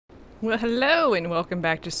Well, hello and welcome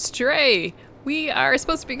back to Stray. We are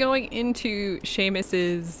supposed to be going into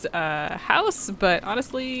Seamus's house, but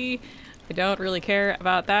honestly, I don't really care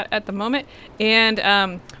about that at the moment.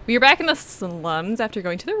 And we are back in the slums after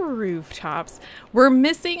going to the rooftops. We're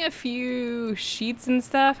missing a few sheets and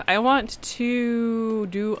stuff. I want to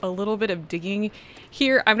do a little bit of digging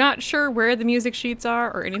here. I'm not sure where the music sheets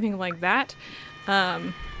are or anything like that.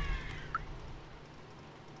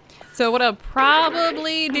 So what I'll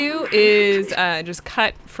probably do is just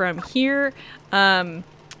cut from here,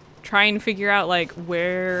 try and figure out like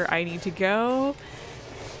where I need to go.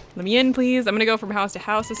 Let me in, please. I'm gonna go from house to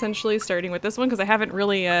house, essentially, starting with this one, because I haven't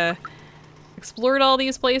really explored all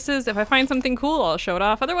these places. If I find something cool, I'll show it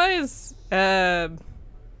off. Otherwise, you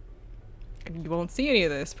won't see any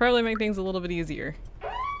of this. Probably make things a little bit easier.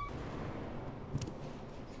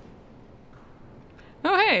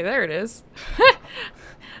 Oh, hey, there it is.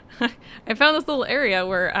 I found this little area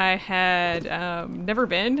where I had never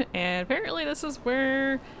been, and apparently this is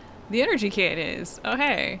where the energy can is. Oh,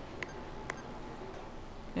 hey.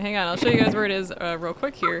 Hang on, I'll show you guys where it is real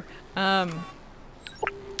quick here.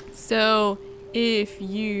 So, if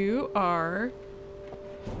you are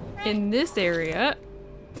in this area,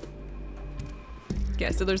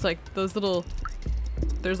 yeah, so there's like those little,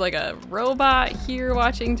 there's like a robot here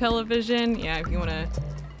watching television. Yeah, if you want to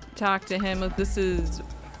talk to him, this is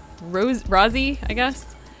Rosie, I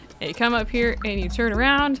guess. And you come up here and you turn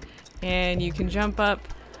around and you can jump up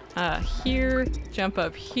here, jump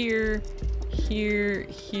up here,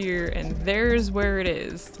 here, and there's where it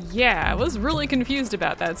is. Yeah, I was really confused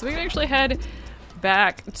about that. So we can actually head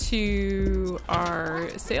back to our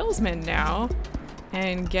salesman now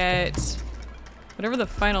and get whatever the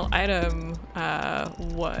final item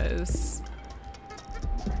was.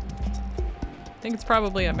 I think it's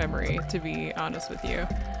probably a memory, to be honest with you.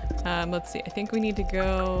 Let's see, I think we need to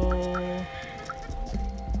go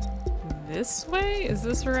this way? Is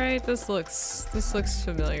this right? This looks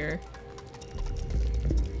familiar.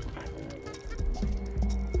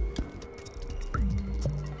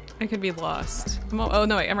 I could be lost. Oh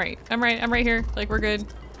no, wait, I'm right here. Like, we're good.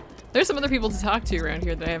 There's some other people to talk to around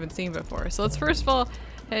here that I haven't seen before. So let's first of all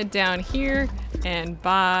head down here and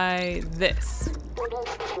buy this.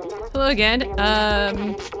 Hello again.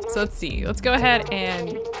 So let's see. Let's go ahead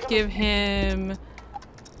and give him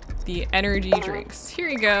the energy drinks. Here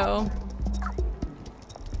you go.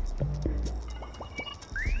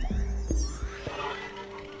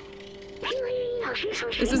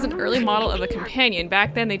 This is an early model of a companion.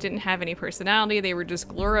 Back then they didn't have any personality, they were just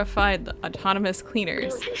glorified autonomous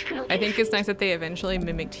cleaners. I think it's nice that they eventually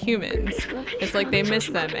mimicked humans. It's like they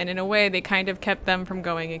missed them, and in a way they kind of kept them from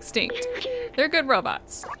going extinct. They're good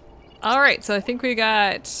robots. Alright, so I think we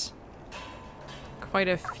got quite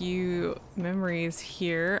a few memories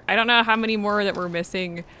here. I don't know how many more that we're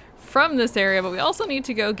missing from this area, but we also need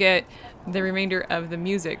to go get the remainder of the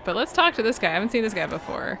music. But let's talk to this guy. I haven't seen this guy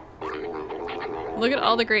before. Look at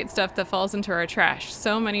all the great stuff that falls into our trash.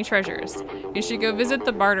 So many treasures. You should go visit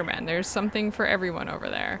the barterman. There's something for everyone over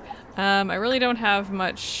there. I really don't have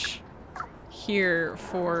much here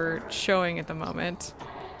for showing at the moment.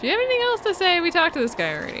 Do you have anything else to say? We talked to this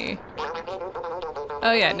guy already.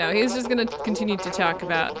 Oh yeah, no, he's just gonna continue to talk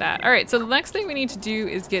about that. Alright, so the next thing we need to do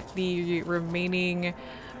is get the remaining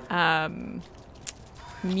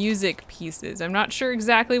music pieces. I'm not sure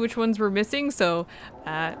exactly which ones we're missing, so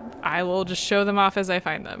I will just show them off as I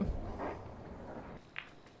find them.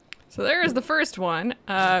 So there's the first one.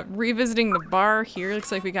 Revisiting the bar here.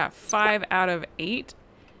 Looks like we got 5 out of 8.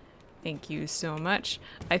 Thank you so much.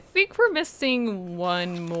 I think we're missing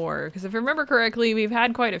one more, because if I remember correctly, we've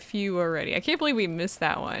had quite a few already. I can't believe we missed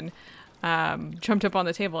that one. Jumped up on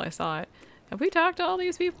the table, I saw it. Have we talked to all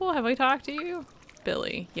these people? Have I talked to you?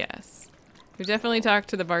 Billy, yes. We've definitely talked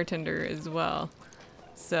to the bartender as well.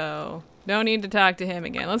 So, no need to talk to him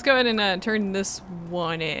again. Let's go ahead and turn this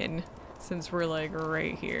one in, since we're like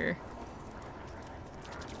right here.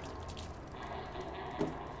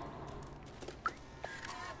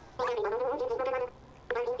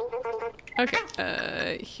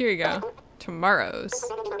 Okay, here you go. Tomorrow's.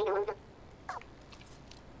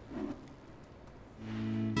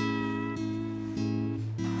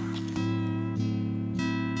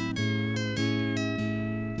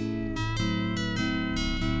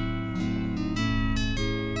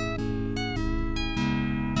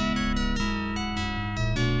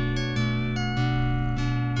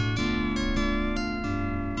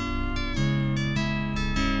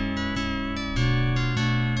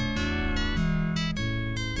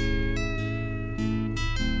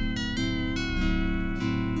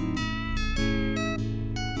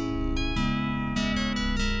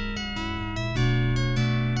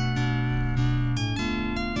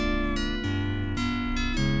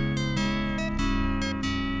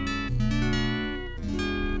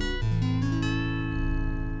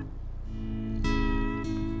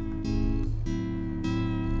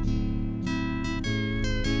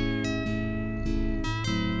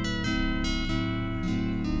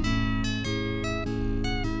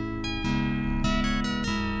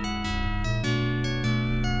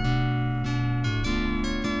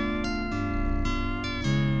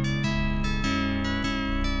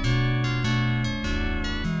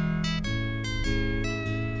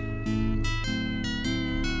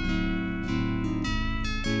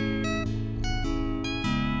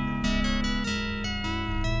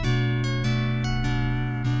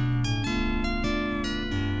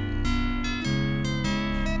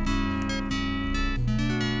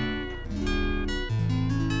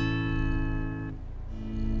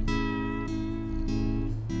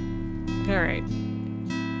 Alright.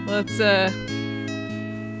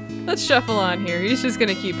 Let's shuffle on here. He's just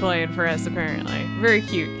gonna keep playing for us, apparently. Very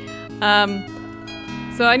cute.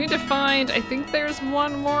 So I need to find, I think there's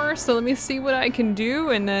one more, so let me see what I can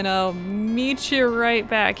do, and then I'll meet you right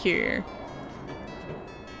back here.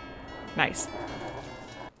 Nice.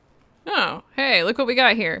 Oh, hey, look what we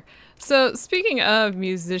got here. So, speaking of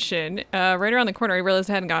musician, right around the corner, I realized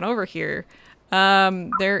I hadn't gone over here.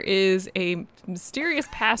 There is a mysterious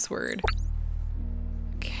password.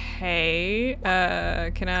 Okay,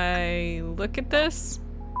 can I look at this?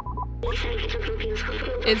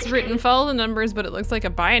 It's written, follow the numbers, but it looks like a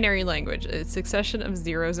binary language. It's a succession of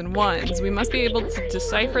zeros and ones. We must be able to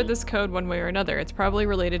decipher this code one way or another. It's probably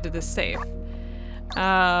related to this safe.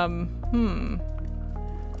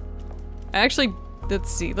 Actually, let's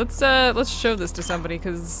see. Let's show this to somebody,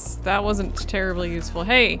 because that wasn't terribly useful.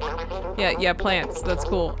 Hey! Yeah, plants. That's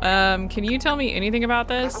cool. Can you tell me anything about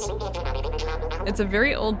this? It's a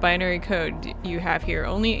very old binary code you have here.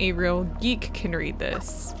 Only a real geek can read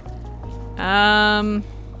this.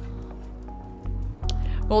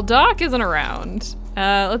 Well, Doc isn't around.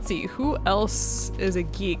 Let's see. Who else is a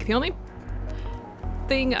geek? The only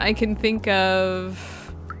thing I can think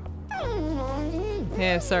of...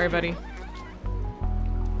 Yeah, sorry, buddy.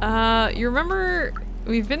 You remember,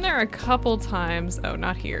 we've been there a couple times. Oh,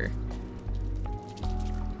 not here.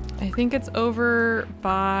 I think it's over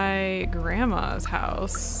by Grandma's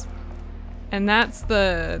house. And that's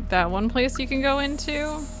that one place you can go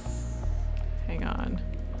into? Hang on.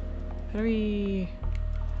 How do we...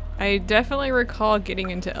 I definitely recall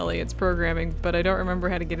getting into Elliot's programming, but I don't remember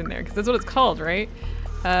how to get in there, because that's what it's called, right?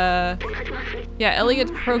 Yeah,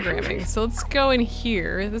 Elliot's programming. So let's go in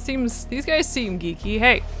here. These guys seem geeky.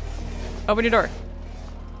 Hey, open your door.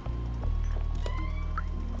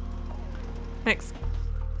 Thanks.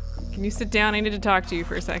 Can you sit down? I need to talk to you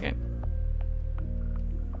for a second.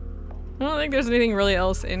 I don't think there's anything really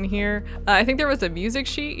else in here. I think there was a music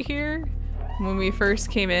sheet here when we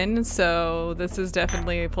first came in, so this is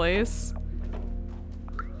definitely a place.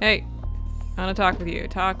 Hey, I want to talk with you.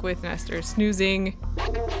 Talk with Nestor. Snoozing.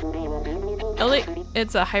 Elliot,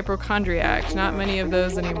 it's a hypochondriac. Not many of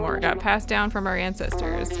those anymore. Got passed down from our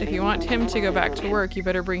ancestors. If you want him to go back to work, you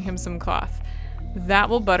better bring him some cloth. That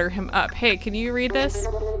will butter him up. Hey, can you read this?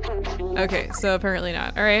 Okay, so apparently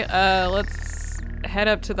not. Alright, let's head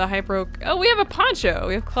up to the Oh, we have a poncho!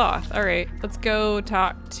 We have cloth. Alright, let's go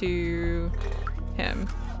talk to him.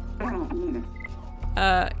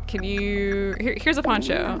 Can you... Here's a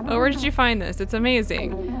poncho. Oh, where did you find this? It's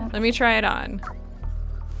amazing. Let me try it on.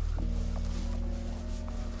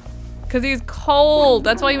 Because he's cold!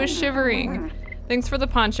 That's why he was shivering. Thanks for the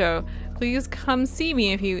poncho. Please come see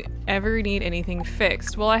me if you ever need anything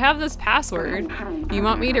fixed. Well, I have this password. You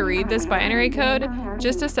want me to read this binary code?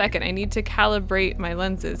 Just a second, I need to calibrate my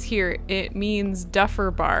lenses. Here, it means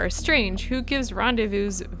Duffer Bar. Strange, who gives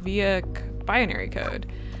rendezvous via binary code?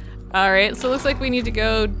 Alright, so it looks like we need to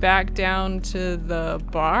go back down to the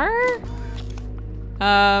bar?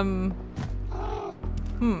 I'm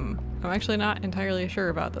actually not entirely sure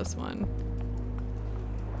about this one.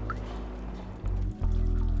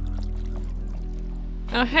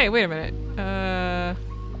 Oh, hey, wait a minute.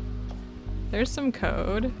 There's some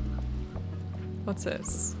code. What's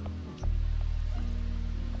this?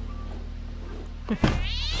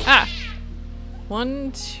 Ah!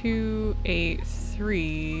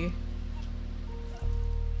 1283.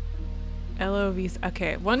 LOVs.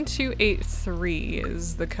 Okay, 1283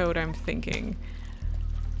 is the code I'm thinking.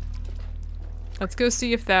 Let's go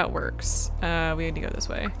see if that works. We need to go this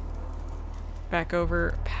way. Back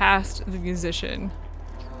over past the musician.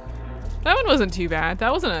 That one wasn't too bad.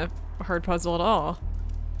 That wasn't a hard puzzle at all.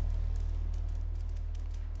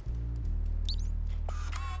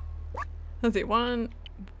 Let's see.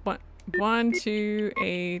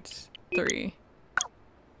 1283.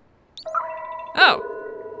 Oh!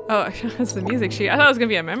 Oh, it's the music sheet. I thought it was gonna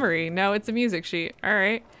be a memory. No, it's a music sheet.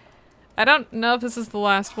 Alright. I don't know if this is the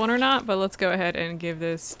last one or not, but let's go ahead and give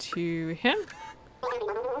this to him.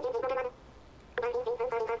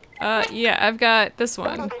 Yeah, I've got this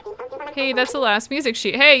one. Hey, that's the last music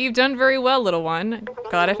sheet. Hey, you've done very well, little one.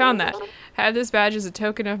 Glad I found that. Have this badge as a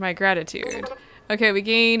token of my gratitude. Okay, we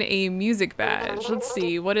gain a music badge. Let's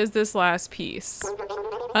see, what is this last piece?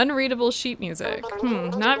 Unreadable sheet music.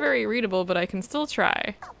 Not very readable, but I can still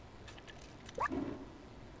try.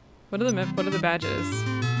 What are the badges?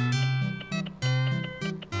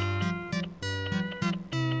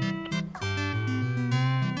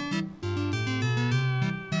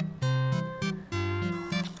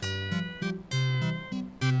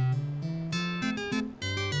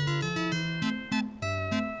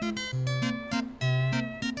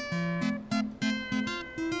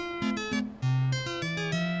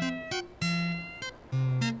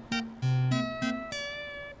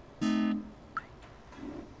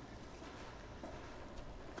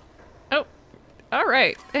 All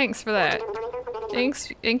right, thanks for that.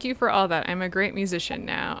 Thank you for all that. I'm a great musician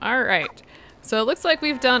now. All right. So it looks like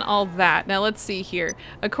we've done all that. Now let's see here.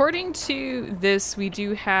 According to this, we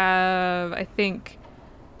do have, I think,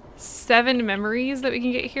 7 memories that we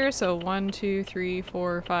can get here. So 1, 2, 3,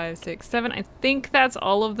 4, 5, 6, 7. I think that's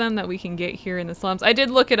all of them that we can get here in the slums. I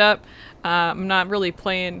did look it up. I'm not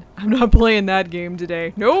playing that game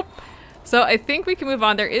today. Nope. So I think we can move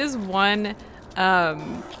on. There is one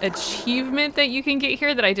achievement that you can get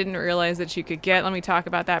here that I didn't realize that you could get. Let me talk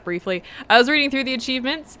about that briefly. I was reading through the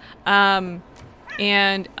achievements, and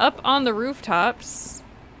up on the rooftops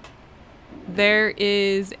there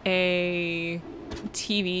is a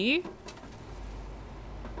TV.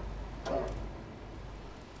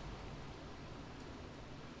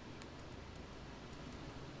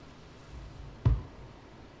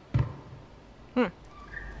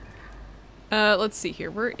 Let's see here.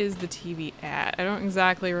 Where is the TV at? I don't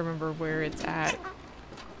exactly remember where it's at.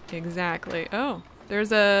 Exactly. Oh,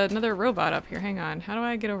 there's another robot up here. Hang on. How do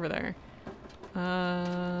I get over there?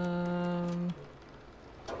 I'm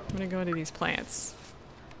gonna go into these plants.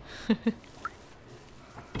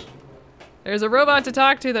 There's a robot to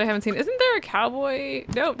talk to that I haven't seen. Isn't there a cowboy?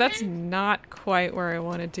 Nope, that's not quite where I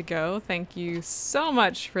wanted to go. Thank you so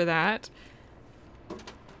much for that.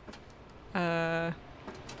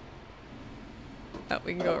 Oh,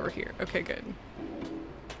 we can go over here. Okay, good.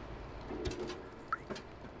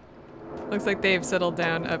 Looks like they've settled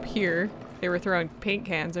down up here. They were throwing paint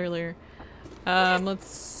cans earlier. Let's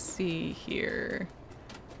see here.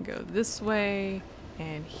 Go this way,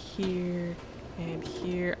 and here, and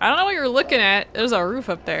here. I don't know what you're looking at. There's a roof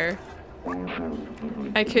up there.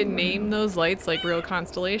 I could name those lights like real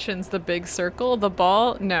constellations. The big circle, the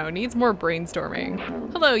ball. No, needs more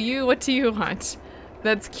brainstorming. Hello, you. What do you want?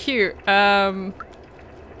 That's cute.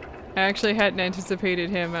 I actually hadn't anticipated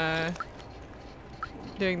him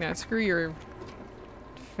doing that. Screw your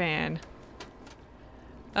fan.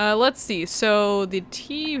 Let's see. So the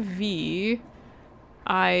TV,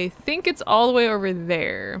 I think it's all the way over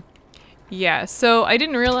there. Yeah, so I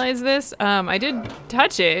didn't realize this. I did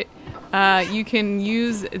touch it. You can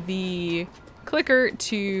use the clicker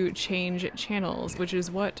to change channels, which is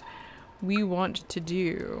what we want to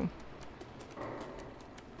do.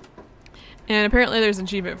 And apparently there's an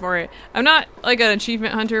achievement for it. I'm not like an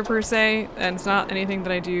achievement hunter per se, and it's not anything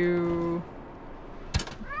that I do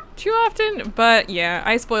too often, but yeah,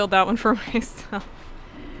 I spoiled that one for myself.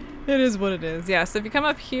 It is what it is. Yeah, so if you come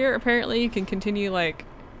up here, apparently you can continue like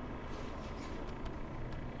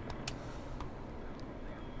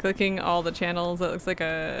clicking all the channels. That looks like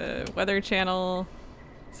a weather channel.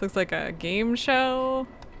 This looks like a game show.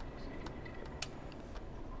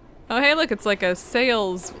 Oh hey, look, it's like a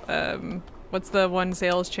sales, what's the one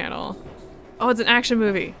sales channel? Oh, it's an action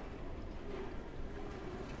movie.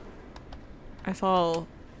 I saw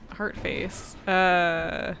heart face.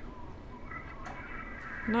 Not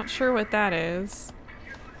sure what that is.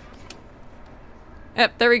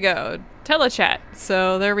 Yep, there we go. Telechat.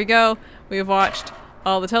 So there we go. We've watched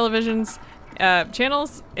all the televisions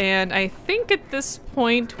channels, and I think at this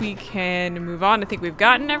point we can move on. I think we've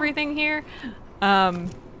gotten everything here.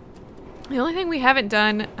 The only thing we haven't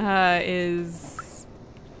done is...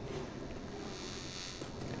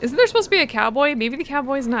 Isn't there supposed to be a cowboy? Maybe the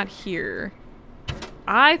cowboy's not here.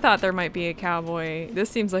 I thought there might be a cowboy. This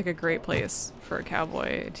seems like a great place for a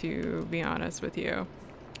cowboy, to be honest with you.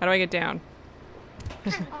 How do I get down?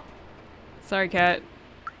 Sorry, cat.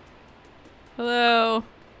 Hello.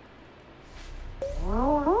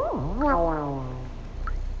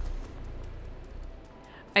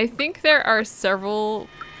 I think there are several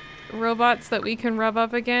robots that we can rub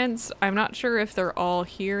up against. I'm not sure if they're all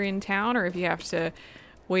here in town or if you have to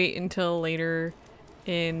wait until later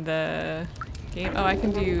in the game. Oh, I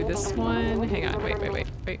can do this one. Hang on,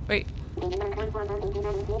 wait.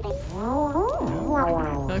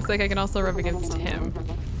 Looks like I can also rub against him.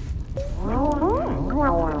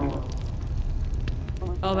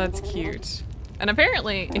 Oh, that's cute. And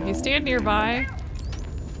apparently, if you stand nearby,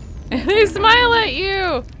 they smile at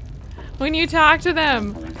you when you talk to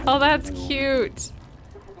them. Oh, that's cute.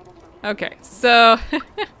 Okay, so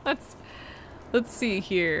let's see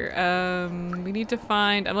here. We need to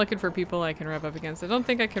find. I'm looking for people I can rub up against. I don't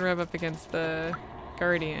think I can rub up against the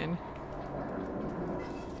Guardian.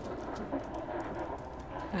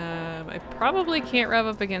 I probably can't rub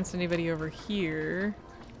up against anybody over here.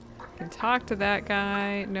 I can talk to that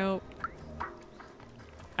guy. Nope.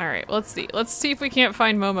 Alright, let's see. Let's see if we can't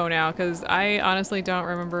find Momo now, because I honestly don't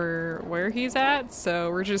remember where he's at,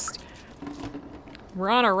 so we're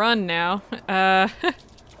on a run now.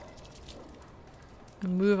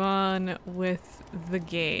 move on with the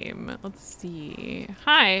game. Let's see.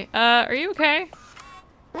 Hi, are you okay?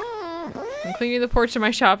 I'm cleaning the porch of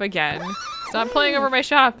my shop again. Stop playing over my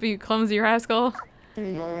shop, you clumsy rascal.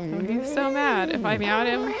 Oh, he's so mad if I meowed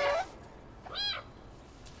him.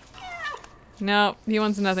 No, he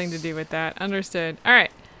wants nothing to do with that. Understood.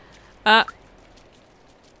 Alright.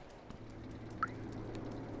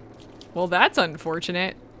 Well, that's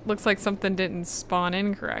unfortunate. Looks like something didn't spawn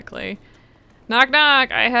in correctly. Knock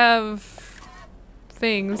knock! I have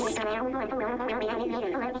things.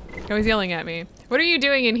 Oh, he's yelling at me. What are you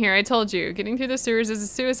doing in here? I told you. Getting through the sewers is a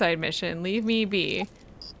suicide mission. Leave me be.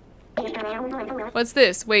 What's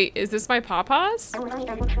this? Wait, is this my pawpaws?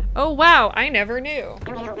 Oh wow, I never knew.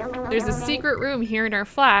 There's a secret room here in our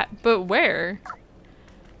flat, but where?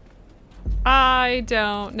 I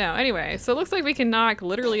don't know. Anyway, so it looks like we can knock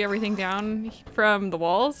literally everything down from the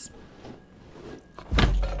walls.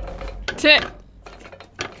 Tit!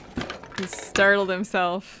 He startled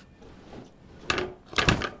himself.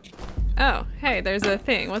 Oh, hey, there's a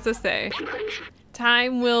thing. What's this say?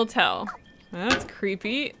 Time will tell. That's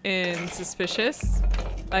creepy and suspicious.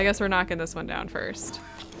 I guess we're knocking this one down first.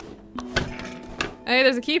 Hey,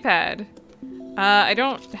 there's a keypad. I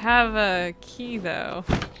don't have a key though.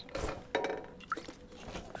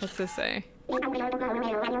 What's this say?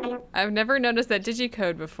 I've never noticed that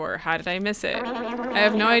digicode before. How did I miss it? I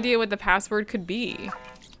have no idea what the password could be.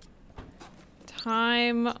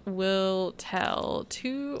 Time will tell.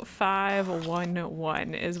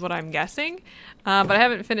 2511 is what I'm guessing. But I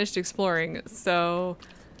haven't finished exploring, so...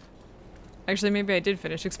 Actually, maybe I did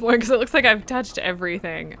finish exploring because it looks like I've touched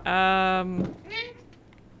everything.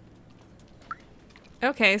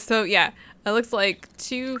 Okay, so yeah. It looks like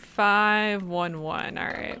 2511.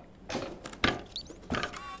 Alright.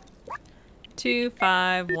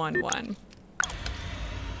 2511.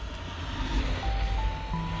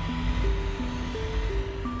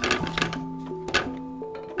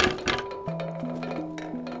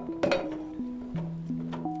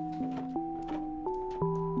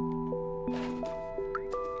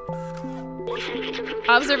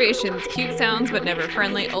 Observations. Cute sounds, but never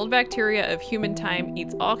friendly. Old bacteria of human time.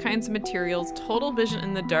 Eats all kinds of materials. Total vision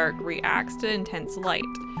in the dark. Reacts to intense light.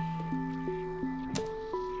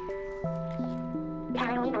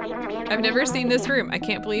 I've never seen this room. I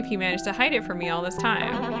can't believe he managed to hide it from me all this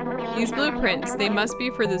time. These blueprints, they must be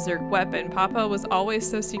for the Zerg weapon. Papa was always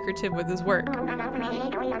so secretive with his work.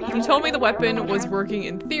 He told me the weapon was working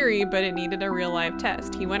in theory, but it needed a real-life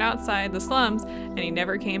test. He went outside the slums, and he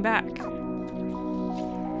never came back.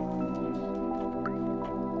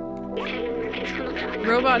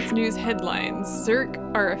 Robots News headlines. Zerg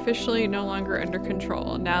are officially no longer under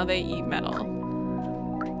control. Now they eat metal.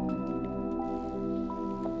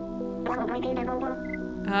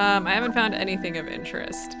 I haven't found anything of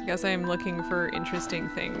interest. I guess I'm looking for interesting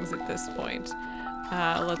things at this point.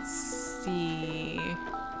 Let's see.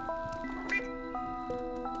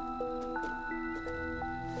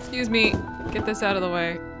 Excuse me. Get this out of the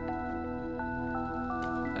way.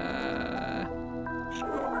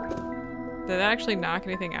 Did that actually knock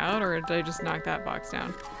anything out, or did I just knock that box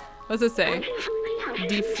down? What's it say?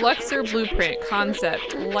 Defluxer blueprint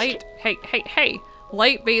concept. Light. Hey.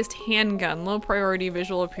 Light-based handgun. Low priority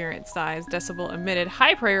visual appearance size. Decibel emitted.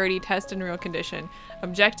 High priority test in real condition.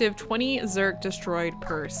 Objective 20 Zerg destroyed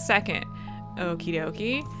per second. Okie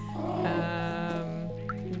dokie.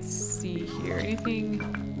 Let's see here.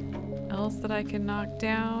 Anything else that I can knock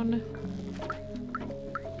down?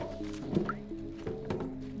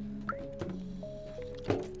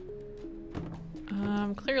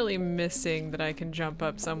 I'm clearly missing that I can jump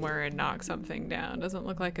up somewhere and knock something down. Doesn't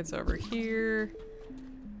look like it's over here.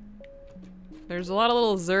 There's a lot of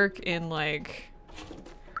little Zerg in, like,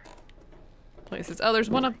 places. Oh, there's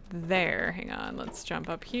one up there. Hang on. Let's jump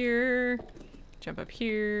up here. Jump up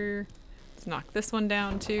here. Let's knock this one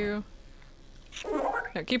down, too.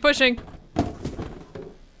 No, keep pushing.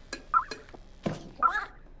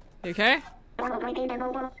 You okay?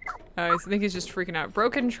 Oh, I think he's just freaking out.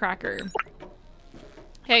 Broken tracker.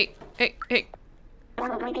 Hey.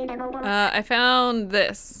 I found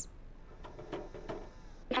this.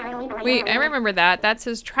 Wait, I remember that. That's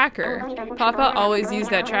his tracker. Papa always used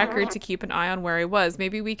that tracker to keep an eye on where he was.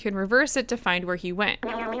 Maybe we can reverse it to find where he went.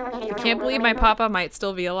 I can't believe my Papa might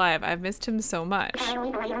still be alive. I've missed him so much.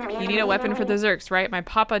 You need a weapon for the Zergs, right? My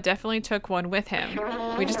Papa definitely took one with him.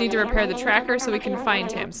 We just need to repair the tracker so we can find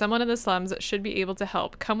him. Someone in the slums should be able to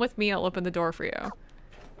help. Come with me, I'll open the door for you.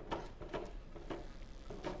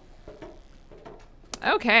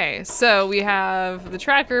 Okay, so we have the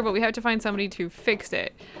tracker, but we have to find somebody to fix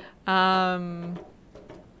it.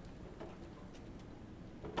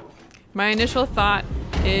 My initial thought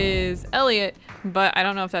is Elliot, but I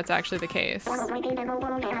don't know if that's actually the case.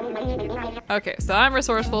 Okay, so I'm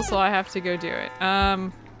resourceful, so I have to go do it.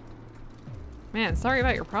 Man, sorry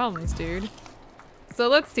about your problems, dude. So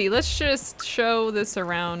let's see, let's just show this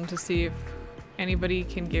around to see if anybody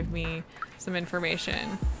can give me some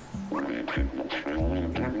information.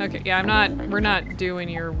 Okay, yeah, we're not doing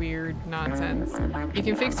your weird nonsense. You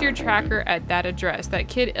can fix your tracker at that address. That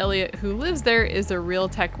kid Elliot who lives there is a real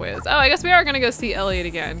tech whiz. Oh, I guess we are gonna go see Elliot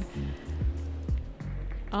again.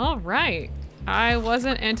 All right. I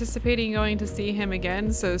wasn't anticipating going to see him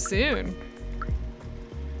again so soon.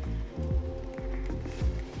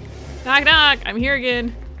 Knock knock, I'm here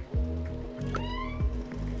again.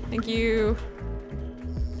 Thank you.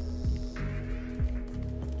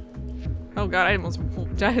 Oh god, I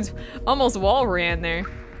almost wall ran there.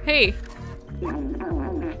 Hey.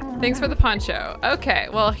 Thanks for the poncho. Okay,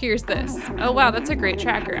 well here's this. Oh wow, that's a great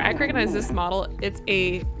tracker. I recognize this model. It's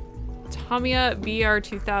a Tamiya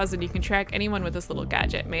VR2000. You can track anyone with this little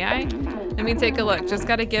gadget. May I? Let me take a look. Just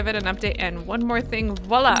gotta give it an update and one more thing.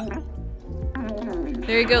 Voila!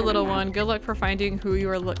 There you go, little one. Good luck for finding who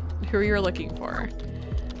you're looking for.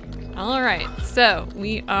 All right, so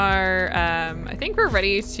we are, I think we're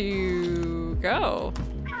ready to go.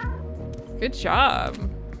 Good job.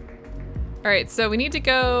 All right, so we need to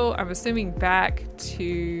go, I'm assuming back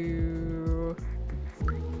to,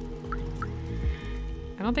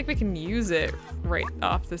 I don't think we can use it right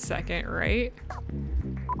off the second, right?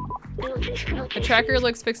 The tracker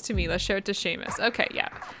looks fixed to me. Let's show it to Seamus. Okay, yeah.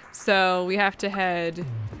 So we have to head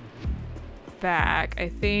back. I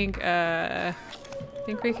think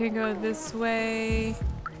we can go this way.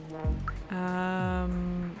 I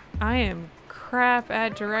am crap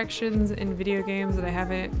at directions in video games that I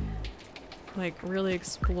haven't like really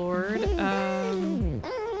explored. Here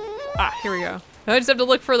we go. I just have to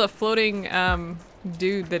look for the floating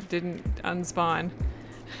dude that didn't unspawn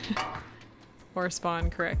or spawn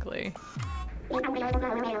correctly. All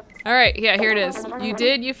right, yeah, here it is. You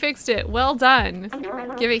did, you fixed it. Well done.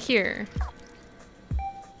 Give it here.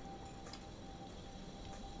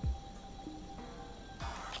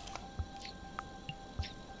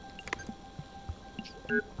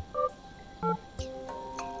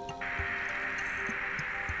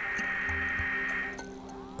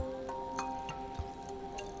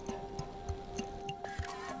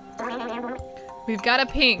 We've got a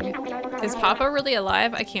ping. Is Papa really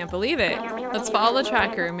alive? I can't believe it. Let's follow the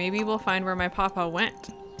tracker. Maybe we'll find where my Papa went.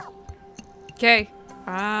 Okay,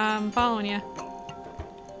 I'm following you.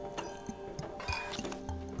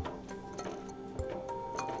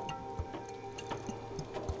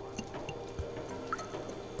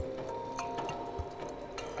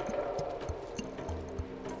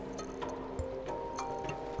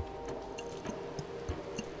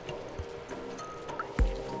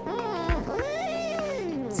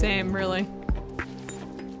 Same, really.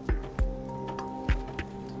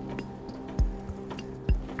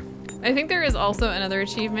 I think there is also another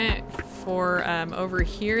achievement for over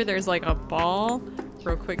here. There's like a ball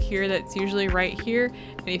real quick here that's usually right here,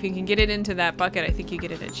 and if you can get it into that bucket, I think you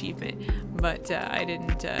get an achievement. But I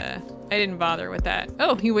didn't bother with that.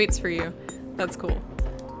 Oh, he waits for you. That's cool.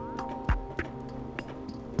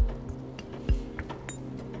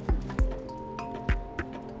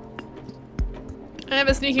 I have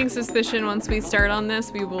a sneaking suspicion once we start on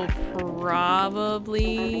this, we will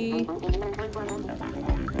probably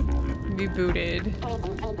be booted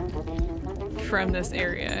from this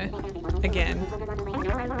area again.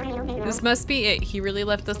 This must be it. He really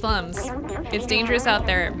left the slums. It's dangerous out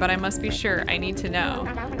there, but I must be sure. I need to know.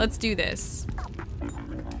 Let's do this.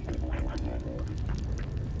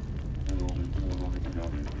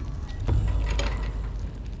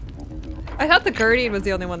 I thought the Guardian was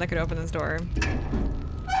the only one that could open this door.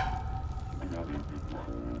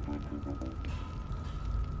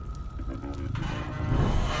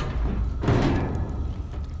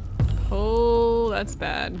 Oh, that's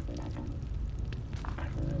bad.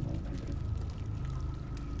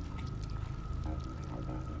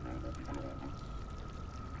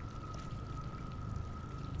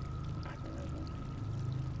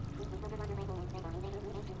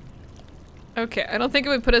 Okay, I don't think it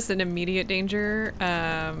would put us in immediate danger,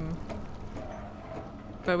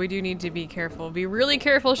 but we do need to be careful. Be really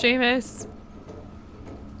careful, Seamus!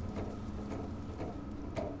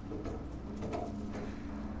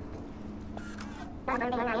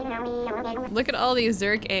 Look at all these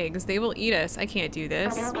Zerg eggs. They will eat us. I can't do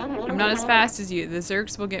this. I'm not as fast as you. The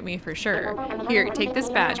Zergs will get me for sure. Here, take this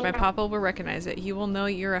badge. My papa will recognize it. He will know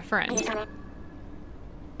you're a friend.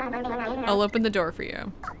 I'll open the door for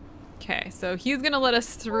you. Okay, so he's gonna let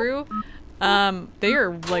us through. They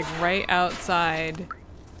are like right outside.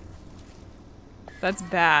 That's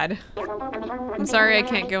bad. I'm sorry I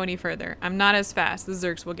can't go any further. I'm not as fast. The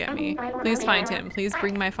Zerks will get me. Please find him. Please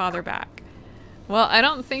bring my father back. Well, I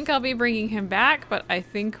don't think I'll be bringing him back, but I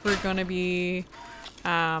think we're gonna be,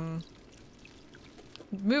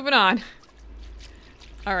 moving on.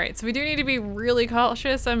 Alright, so we do need to be really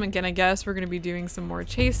cautious. I'm gonna guess we're gonna be doing some more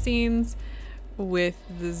chase scenes with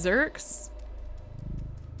the Zerks.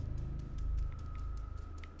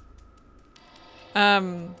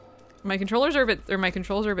 My controls are a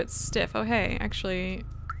bit stiff. Oh hey, actually,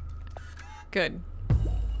 good.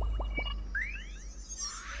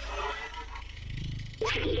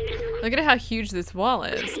 Look at how huge this wall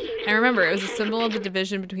is. And remember, it was a symbol of the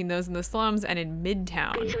division between those in the slums and in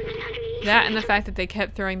Midtown. That and the fact that they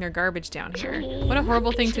kept throwing their garbage down here. What a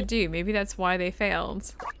horrible thing to do. Maybe that's why they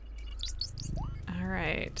failed.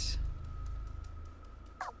 Alright.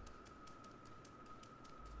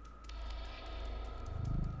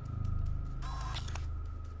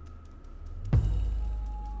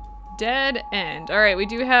 Dead end. Alright, we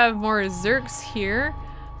do have more Zerks here.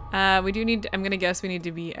 We do need, I'm gonna guess we need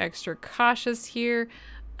to be extra cautious here.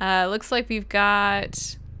 Looks like we've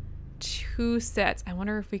got 2 sets. I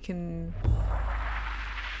wonder if we can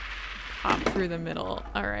pop through the middle.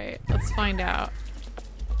 Alright, let's find out.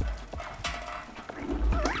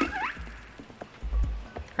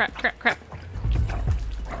 Crap, crap, crap.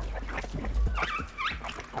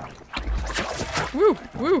 Woo,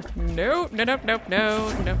 woo. No, no, no, no,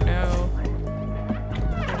 no, no, no.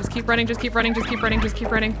 Just keep running, just keep running, just keep running, just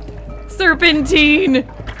keep running. Serpentine!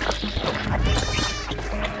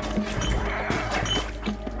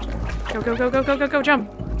 Go, go, go, go, go, go, go,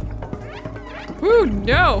 jump! Woo,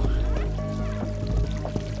 no!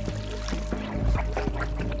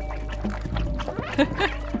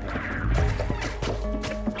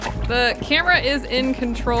 The camera is in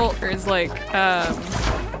control, or is like,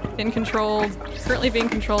 currently being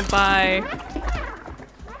controlled by...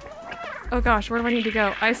 Oh gosh, where do I need to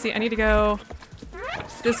go? I see, I need to go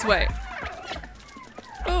this way.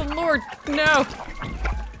 Oh lord, no!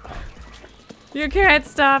 You can't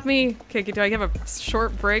stop me! Okay, do I have a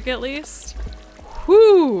short break at least?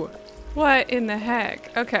 Whoo! What in the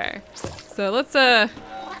heck? Okay, so let's let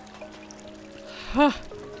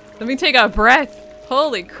me take a breath.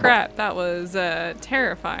 Holy crap, that was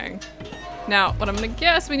terrifying. Now, what I'm gonna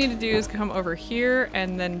guess we need to do is come over here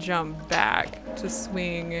and then jump back to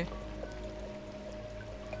swing.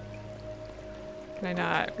 Can I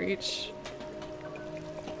not reach?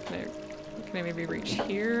 Can I maybe reach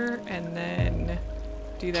here and then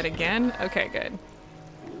do that again? Okay,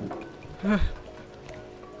 good.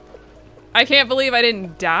 I can't believe I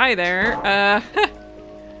didn't die there. That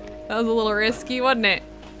was a little risky, wasn't it?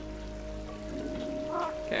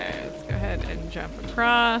 Okay, let's go ahead and jump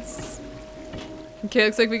across. Okay,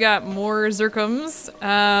 looks like we got more Zerkums.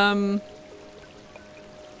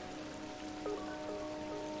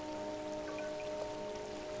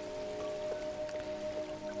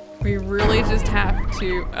 We really just have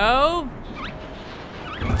to, oh.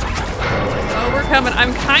 Oh, we're coming.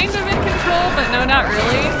 I'm kind of in control, but no, not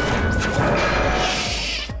really.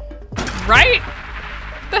 Right?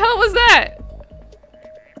 The hell was that?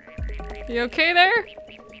 You okay there?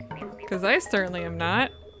 Because I certainly am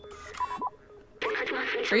not.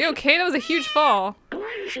 Are you okay? That was a huge fall.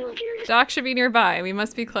 Doc should be nearby. We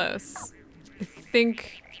must be close. I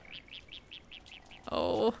think...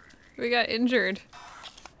 Oh, we got injured.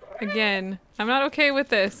 Again, I'm not okay with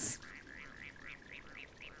this.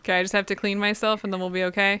 Okay, I just have to clean myself and then we'll be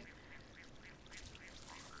okay.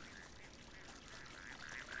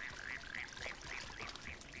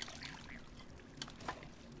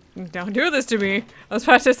 Don't do this to me. I was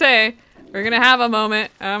about to say, we're gonna have a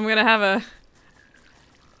moment. I'm gonna have a...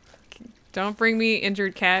 Don't bring me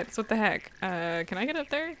injured cats. What the heck? Can I get up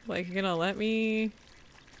there? Like, you're gonna let me...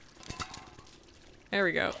 There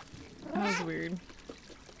we go. That was weird.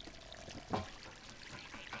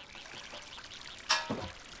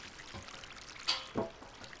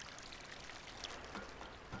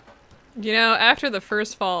 You know, after the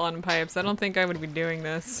first fall on pipes, I don't think I would be doing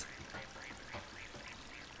this.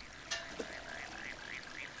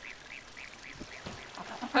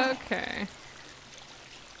 Okay.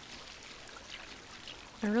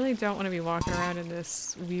 I really don't want to be walking around in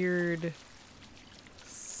this weird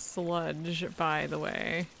sludge, by the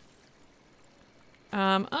way.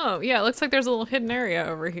 Oh, yeah, it looks like there's a little hidden area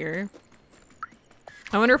over here.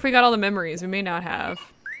 I wonder if we got all the memories. We may not have.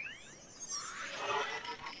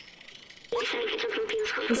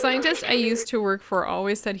 The scientist I used to work for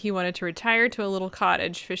always said he wanted to retire to a little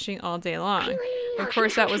cottage fishing all day long. Of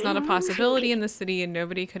course, that was not a possibility in the city, and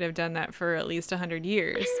nobody could have done that for at least 100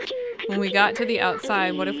 years. When we got to the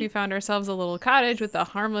outside, what if we found ourselves a little cottage with a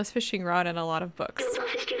harmless fishing rod and a lot of books?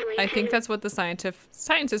 I think that's what the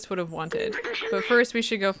scientist would have wanted. But first, we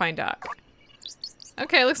should go find Doc.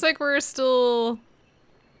 Okay, looks like we're still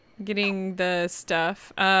getting the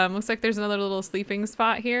stuff. Looks like there's another little sleeping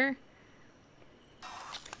spot here.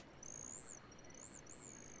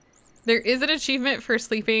 There is an achievement for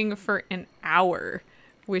sleeping for an hour,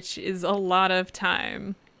 which is a lot of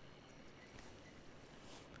time.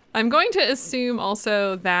 I'm going to assume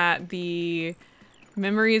also that the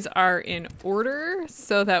memories are in order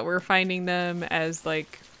so that we're finding them as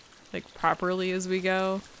like properly as we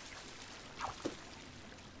go.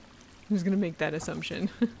 I'm just gonna make that assumption.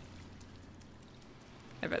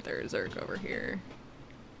 I bet there is Zerk over here.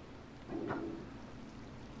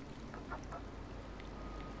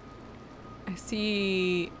 I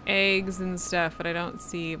see eggs and stuff, but I don't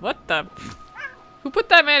see... What the... Who put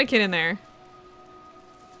that mannequin in there?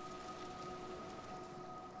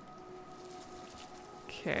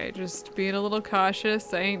 Okay, just being a little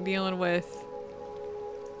cautious. I ain't dealing with...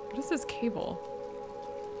 What is this cable?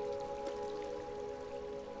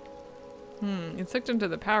 It's hooked into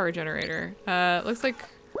the power generator. Looks like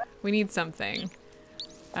we need something.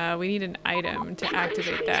 We need an item to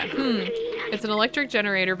activate that. It's an electric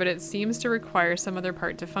generator, but it seems to require some other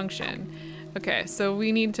part to function. Okay, so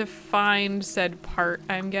we need to find said part,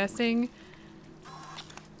 I'm guessing.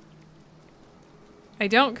 I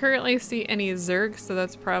don't currently see any Zerg, so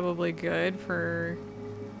that's probably good for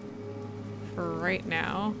right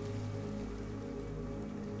now.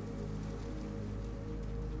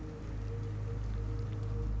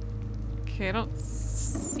 Okay, I don't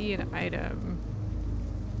see an item.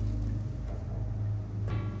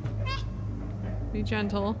 Be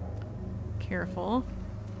gentle. Careful.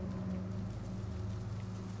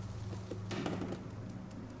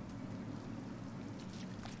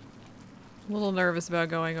 A little nervous about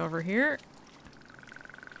going over here.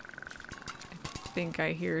 I think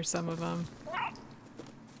I hear some of them.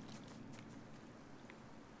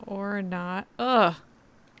 Or not. Ugh!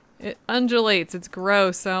 It undulates. It's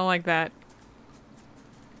gross. I don't like that.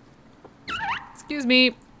 Excuse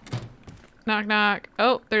me. Knock knock.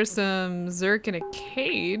 Oh, there's some Zerk in a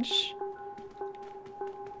cage.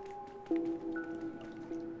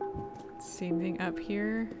 See anything up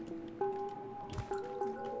here?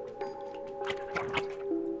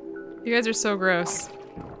 You guys are so gross.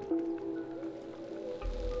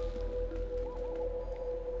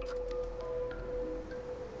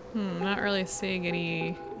 Not really seeing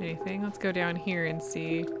anything. Let's go down here and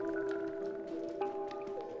see.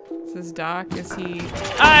 This is Doc. Is he...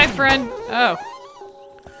 Hi, friend! Oh.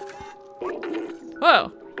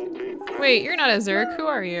 Whoa. Wait, you're not a Zerk. Who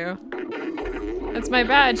are you? That's my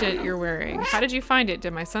badge that you're wearing. How did you find it?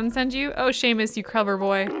 Did my son send you? Oh, Seamus, you clever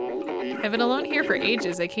boy. I've been alone here for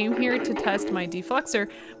ages. I came here to test my defluxer,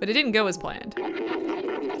 but it didn't go as planned.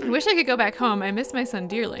 I wish I could go back home. I miss my son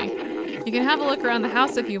dearly. You can have a look around the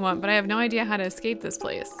house if you want, but I have no idea how to escape this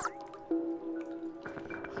place.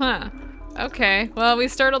 Huh. Okay, well, we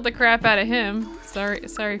startled the crap out of him.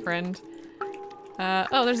 Sorry, friend.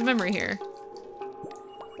 Oh, there's a memory here.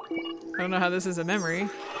 I don't know how this is a memory.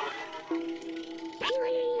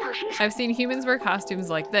 I've seen humans wear costumes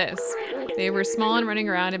like this. They were small and running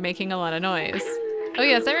around and making a lot of noise. Oh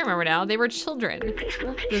yes, I remember now. They were children.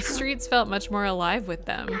 The streets felt much more alive with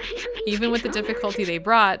them. Even with the difficulty they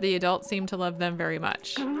brought, the adults seemed to love them very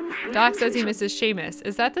much. Doc says he misses Seamus.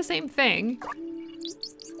 Is that the same thing?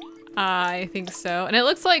 I think so. And it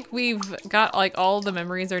looks like we've got, like, all the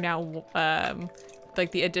memories are now,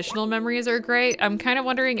 like, the additional memories are great. I'm kind of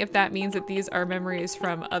wondering if that means that these are memories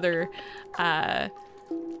from other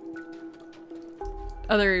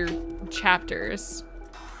chapters.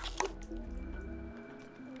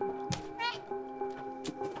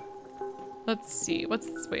 Let's see. What's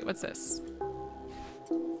this?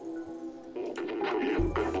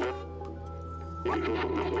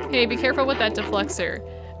 Hey, be careful with that defluxer.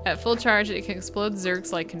 At full charge, it can explode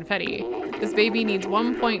Zerks like confetti. This baby needs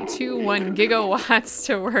 1.21 gigawatts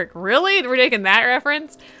to work. Really? We're taking that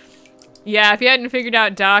reference? Yeah, if you hadn't figured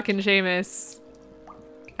out Doc and Seamus,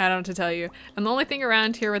 I don't know what to tell you. And the only thing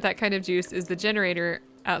around here with that kind of juice is the generator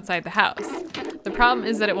outside the house. The problem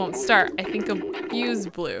is that it won't start. I think a fuse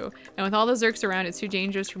blew. And with all the Zerks around, it's too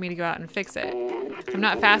dangerous for me to go out and fix it. I'm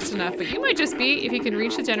not fast enough, but you might just be. If you can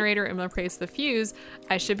reach the generator and replace the fuse,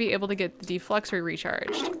 I should be able to get the defluxer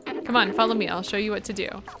recharged. Come on, follow me. I'll show you what to do.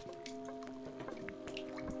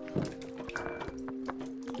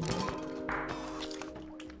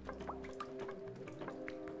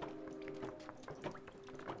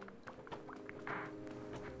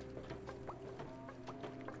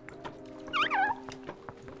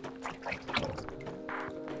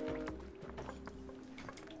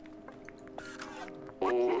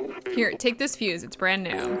 Here, take this fuse. It's brand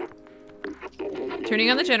new. Turning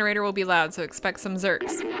on the generator will be loud, so expect some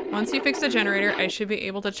zerks. Once you fix the generator, I should be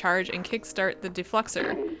able to charge and kickstart the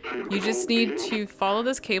defluxer. You just need to follow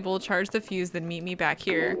this cable, charge the fuse, then meet me back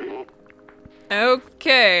here.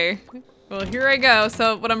 Okay. Well, here I go.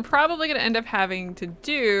 So what I'm probably going to end up having to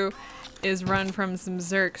do is run from some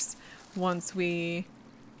zerks once we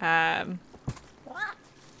have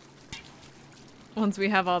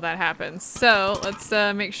all that happen. So let's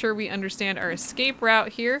make sure we understand our escape route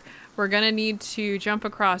here. We're gonna need to jump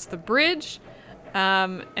across the bridge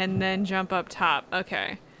and then jump up top.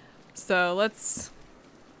 Okay, so let's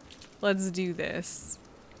do this.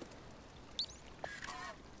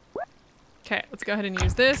 Okay, let's go ahead and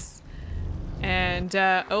use this. And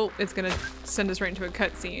oh, it's gonna send us right into a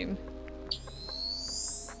cutscene.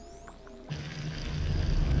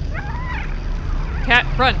 Cat,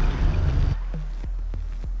 run!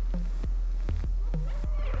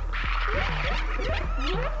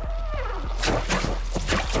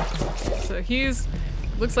 So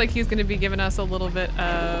looks like he's gonna be giving us a little bit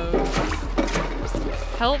of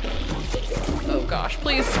help. Oh gosh,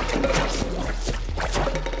 please.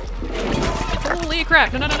 Holy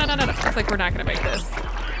crap, no. Looks like we're not gonna make this.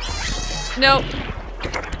 Nope.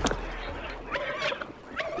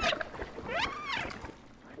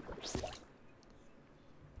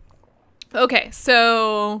 Okay,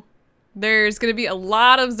 so there's gonna be a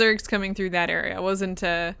lot of zergs coming through that area. I wasn't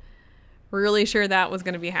really sure that was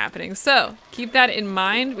gonna be happening. So keep that in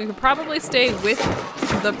mind. We could probably stay with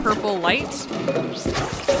the purple light.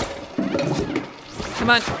 Come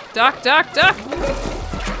on, duck.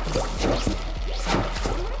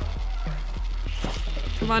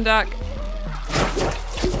 Come on, duck.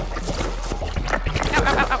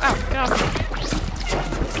 Ow. Get off me.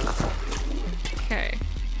 Okay.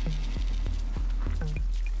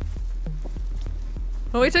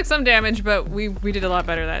 Well, we took some damage, but we did a lot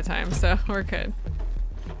better that time, so we're good.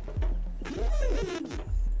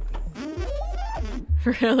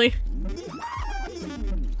 Really?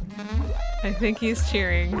 I think he's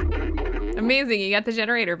cheering. Amazing, you got the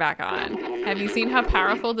generator back on. Have you seen how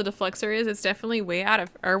powerful the defluxer is? It's definitely way out of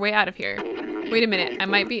here. Wait a minute, I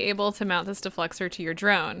might be able to mount this defluxer to your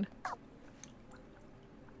drone.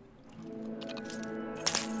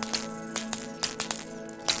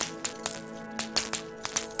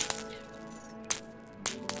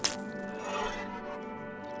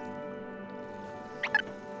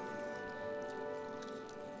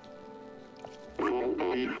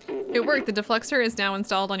 It worked. The defluxer is now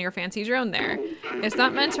installed on your fancy drone there. It's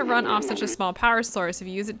not meant to run off such a small power source. If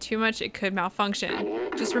you use it too much, it could malfunction.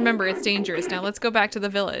 Just remember, it's dangerous. Now let's go back to the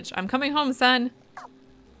village. I'm coming home, son.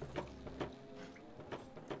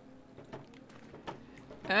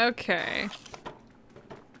 Okay.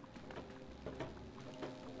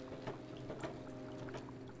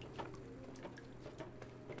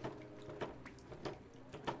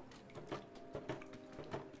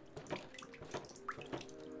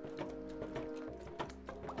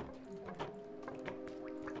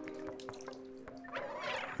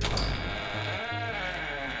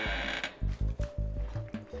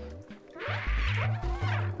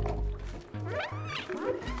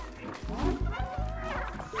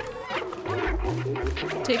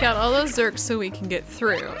 Take out all those zerks so we can get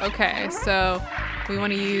through. Okay, so we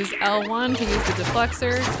want to use L1 to use the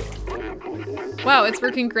defluxer. Wow, it's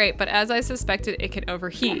working great, but as I suspected, it can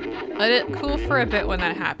overheat. Let it cool for a bit when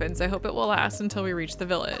that happens. I hope it will last until we reach the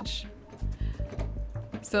village.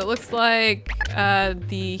 So it looks like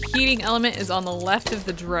the heating element is on the left of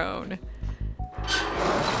the drone.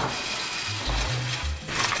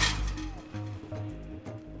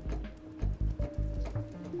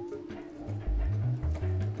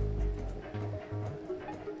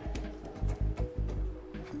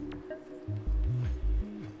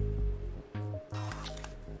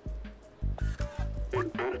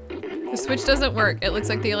 The switch doesn't work. It looks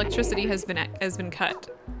like the electricity has been cut.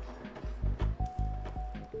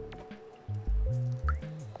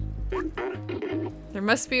 There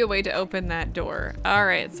must be a way to open that door. All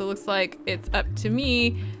right, so it looks like it's up to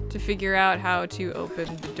me to figure out how to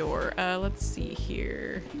open the door. Let's see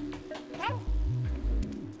here.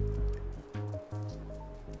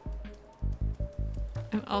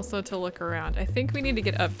 And also to look around. I think we need to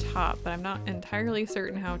get up top, but I'm not entirely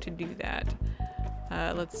certain how to do that.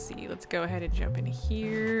 Let's see, let's go ahead and jump in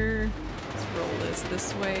here. Let's roll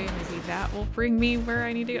this way. Maybe that will bring me where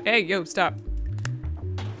I need to go. Hey, yo, stop.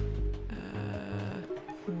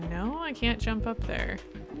 No, I can't jump up there.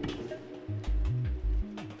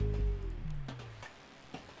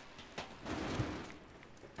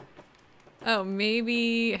 Oh,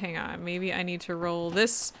 maybe, hang on, maybe I need to roll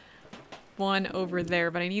this one over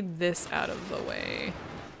there, but I need this out of the way.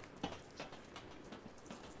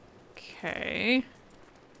 Okay.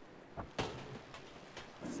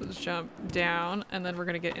 So let's jump down, and then we're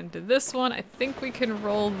gonna get into this one. I think we can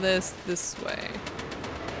roll this way.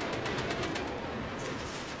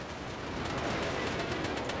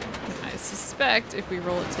 And I suspect if we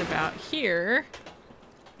roll it to about here,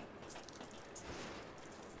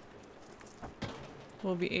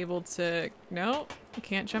 we'll be able to... No, you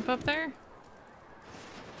can't jump up there?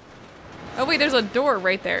 Oh wait, there's a door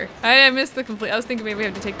right there. I missed the complete... I was thinking maybe we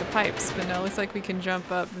have to take the pipes, but no, it looks like we can jump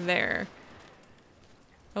up there.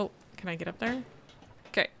 Oh, can I get up there?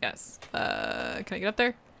 Okay, yes. Can I get up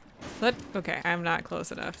there? What? Okay, I'm not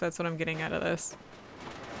close enough. That's what I'm getting out of this.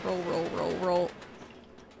 Roll, roll, roll, roll.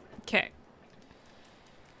 Okay.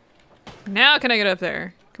 Now can I get up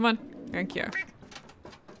there? Come on. Thank you.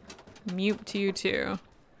 Mute to you too.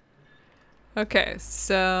 Okay,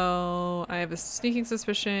 so I have a sneaking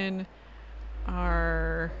suspicion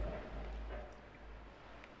our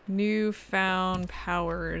newfound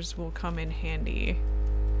powers will come in handy.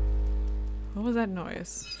 What was that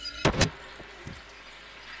noise?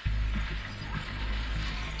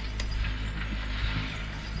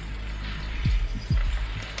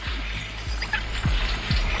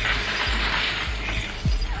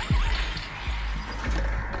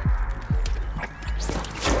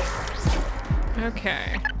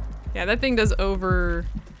 Okay. Yeah, that thing does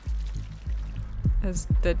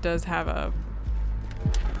that does have a...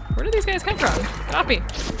 Where did these guys come from? Get off me!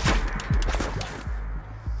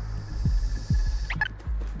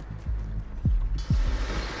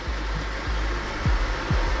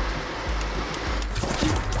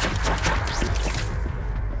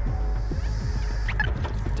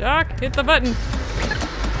 Doc, hit the button!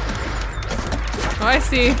 Oh, I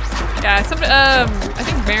see. Yeah, I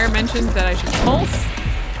think Bear mentioned that I should pulse.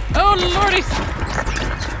 Oh lordy!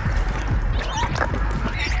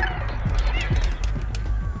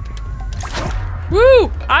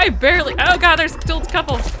 Woo! I barely... Oh god, there's still a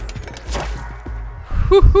couple.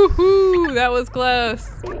 Whoo hoo hoo! That was close.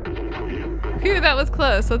 Phew, that was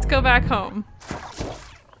close. Let's go back home.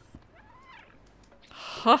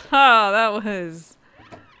 Haha, that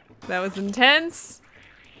was intense.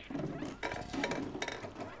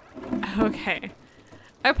 Okay.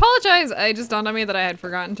 I apologize, I just dawned on me that I had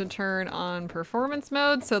forgotten to turn on performance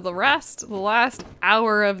mode, so the last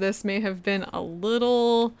hour of this may have been a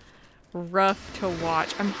little rough to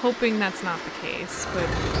watch. I'm hoping that's not the case, but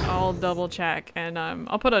I'll double check, and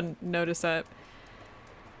I'll put a notice up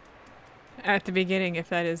at the beginning if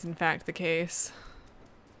that is in fact the case.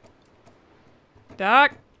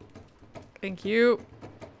 Doc? Thank you.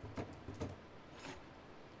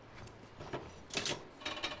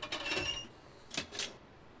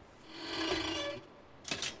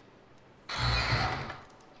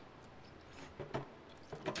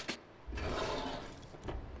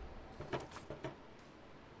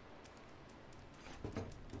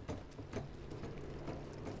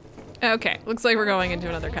 Okay, looks like we're going into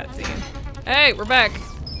another cutscene. Hey, we're back!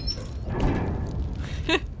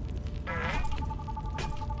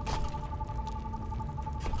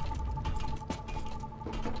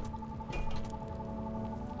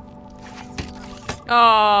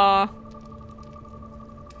 Aww.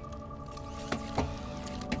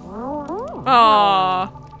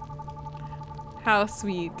 Aww. How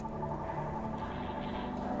sweet.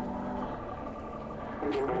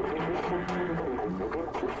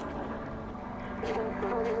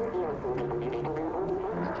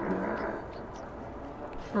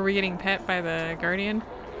 Were we getting pet by the Guardian?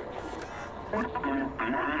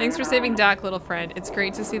 Thanks for saving Doc, little friend. It's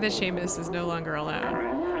great to see that Seamus is no longer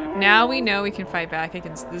alone. Now we know we can fight back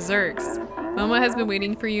against the Zergs. Momo has been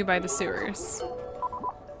waiting for you by the sewers.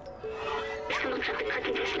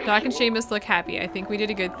 Doc and Seamus look happy. I think we did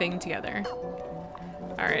a good thing together.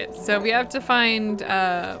 Alright, so we have to find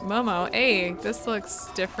Momo. Hey, this looks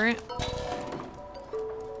different.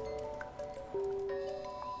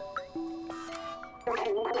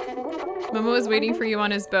 Momo is waiting for you on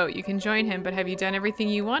his boat. You can join him, but have you done everything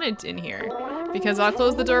you wanted in here? Because I'll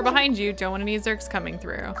close the door behind you. Don't want any Zergs coming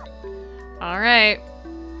through. Alright.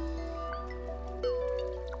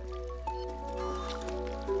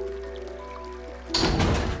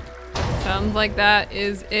 Sounds like that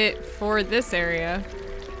is it for this area.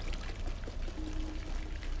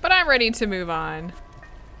 But I'm ready to move on.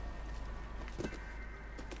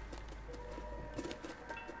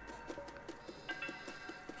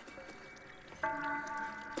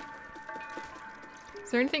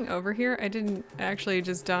 Is there anything over here? I didn't actually,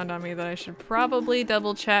 just dawned on me that I should probably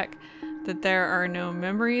double check that there are no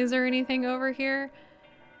memories or anything over here.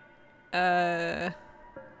 Does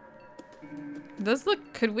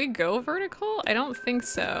look, could we go vertical? I don't think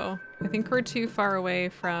so. I think we're too far away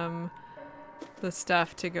from the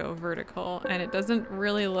stuff to go vertical, and it doesn't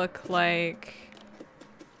really look like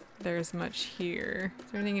there's much here. Is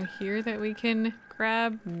there anything in here that we can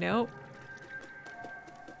grab? Nope.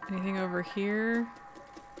 Anything over here?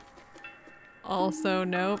 Also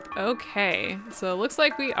nope. Okay, so it looks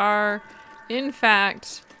like we are, in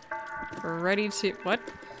fact, ready to, what?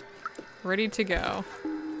 Ready to go.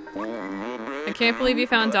 I can't believe you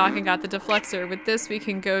found Doc and got the deflexor. With this, we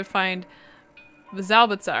can go find the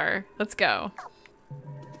Zalbatzar. Let's go.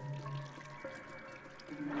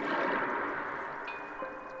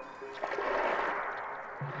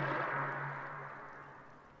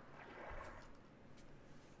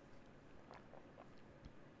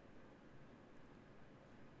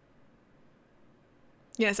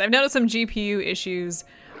 Yes, I've noticed some GPU issues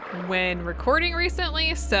when recording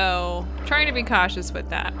recently, so trying to be cautious with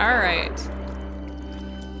that. All right.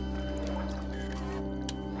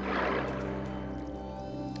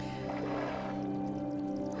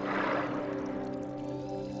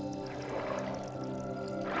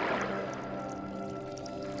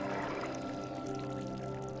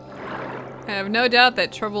 I have no doubt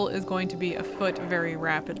that trouble is going to be afoot very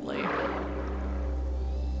rapidly.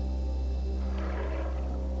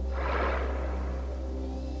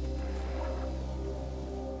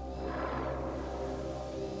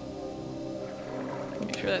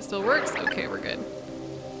 Make sure that still works. Okay, we're good.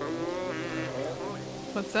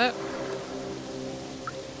 What's that?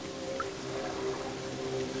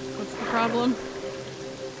 What's the problem?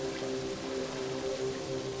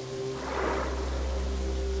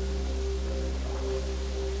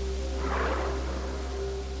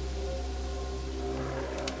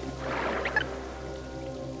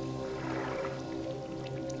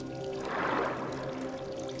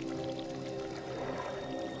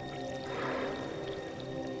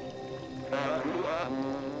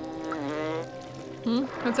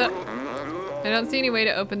 What's up? I don't see any way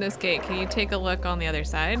to open this gate. Can you take a look on the other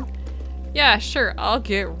side? Yeah, sure. I'll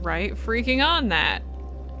get right freaking on that.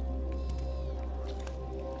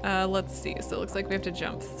 Let's see. So it looks like we have to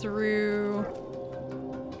jump through.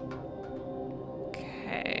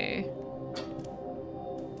 Okay.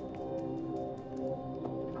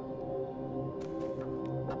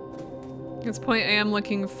 At this point, I am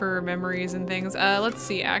looking for memories and things. Let's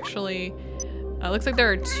see. Actually, looks like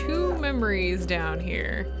there are 2 memories down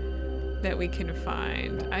here that we can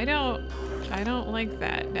find. I don't like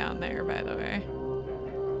that down there, by the way.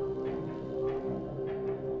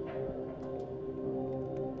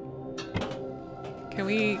 Can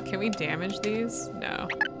we damage these? No.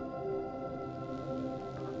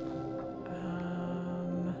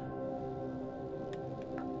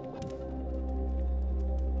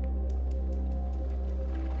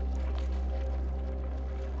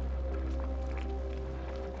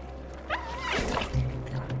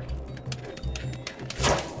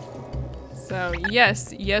 So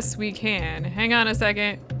yes we can. Hang on a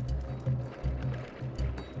second.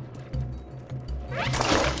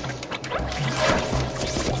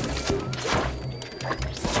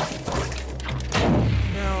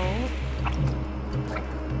 No.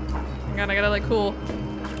 Hang on, I gotta like cool.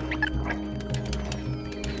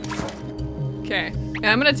 Okay. And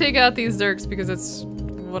I'm gonna take out these Zerks because it's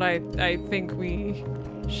what I think we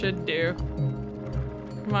should do.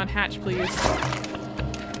 Come on, hatch please.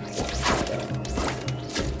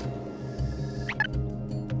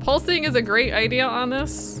 Pulsing is a great idea on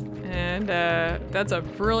this, and that's a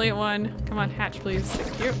brilliant one. Come on, hatch please.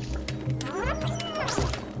 Thank you.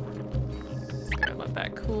 Just gotta let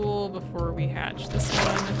that cool before we hatch this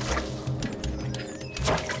one.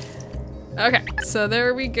 Okay, so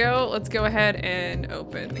there we go. Let's go ahead and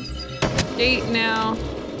open the gate now.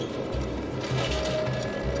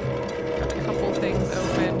 Got a couple things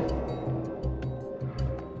open.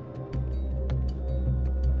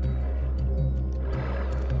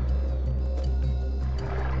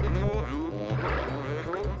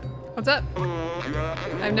 What's up?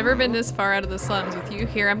 I've never been this far out of the slums with you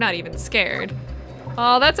here. I'm not even scared.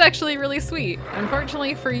 Oh, that's actually really sweet.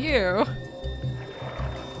 Unfortunately for you,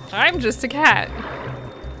 I'm just a cat.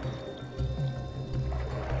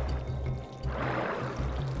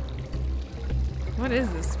 What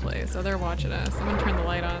is this place? Oh, they're watching us. I'm gonna turn the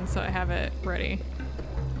light on so I have it ready.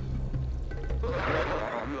 Oh,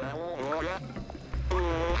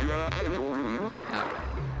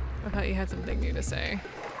 I thought you had something new to say.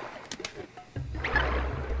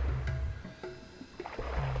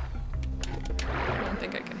 I don't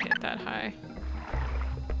think I can hit that high.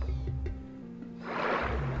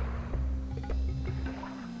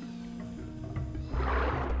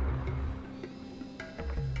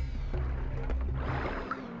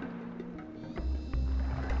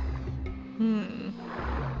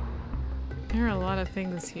 There are a lot of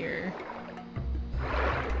things here.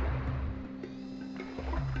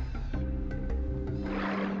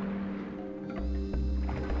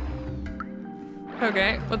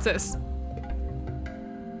 Okay, what's this?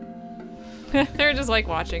 They're just like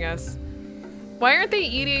watching us. Why aren't they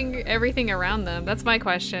eating everything around them? That's my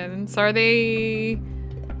question. So are they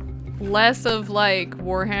less of like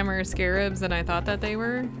Warhammer scarabs than I thought that they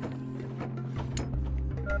were?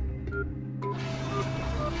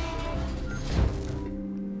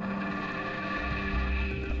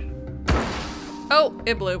 Oh,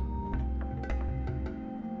 it blew.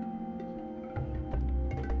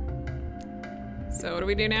 So what do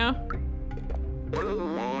we do now?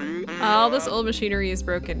 All this old machinery is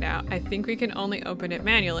broken now. I think we can only open it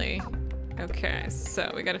manually. Okay,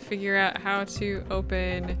 so we gotta figure out how to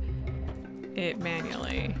open it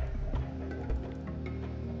manually.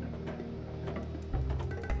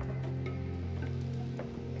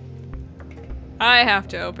 I have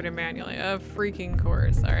to open it manually, of freaking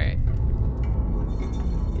course. All right.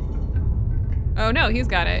 Oh no, he's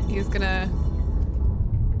got it. He's gonna...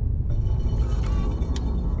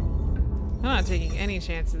 I'm not taking any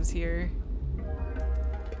chances here.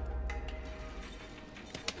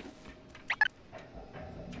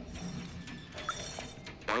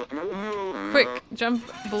 Quick, jump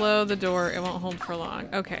below the door. It won't hold for long.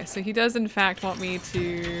 Okay, so he does in fact want me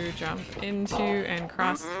to jump into and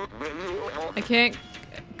cross. I can't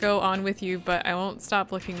go on with you, but I won't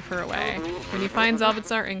stop looking for a way. When you find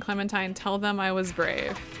Zalbazar and Clementine, tell them I was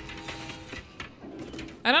brave.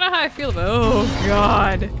 I don't know how I feel about— oh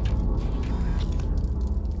god.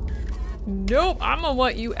 Nope, I'm gonna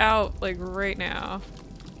want you out like right now.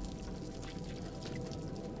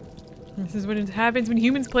 This is what happens when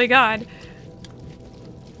humans play God.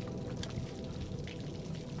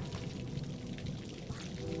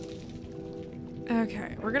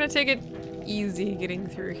 Okay, we're gonna take it easy getting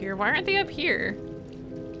through here. Why aren't they up here?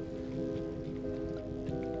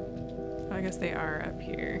 Oh, I guess they are up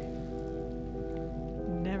here.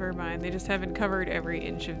 Never mind, they just haven't covered every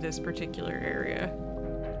inch of this particular area.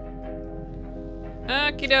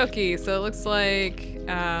 Okie dokie, so it looks like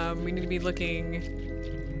we need to be looking...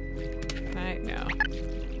 No.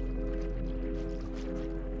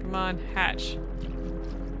 Come on, hatch.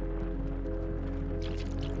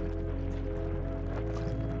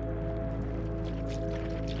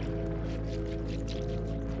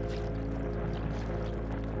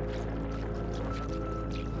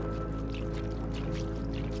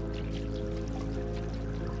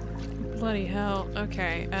 Bloody hell.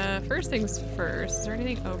 Okay, first things first. Is there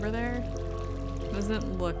anything over there?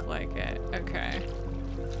 Doesn't look like it. Okay.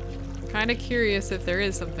 Kind of curious if there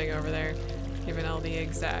is something over there, given all the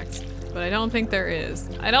exacts, but I don't think there is.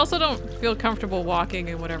 I also don't feel comfortable walking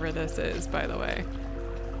in whatever this is, by the way.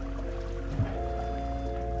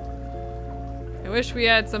 I wish we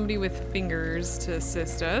had somebody with fingers to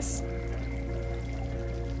assist us.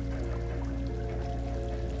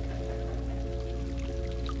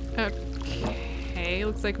 Okay,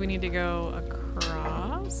 looks like we need to go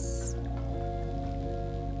across.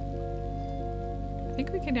 I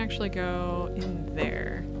think we can actually go in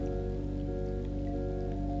there.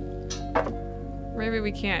 Maybe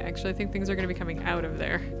we can't. Actually, I think things are going to be coming out of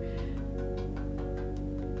there.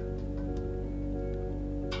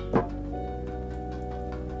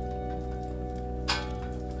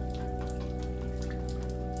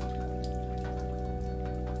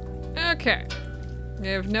 Okay. I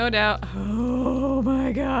have no doubt. Oh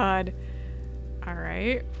my god. All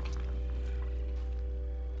right.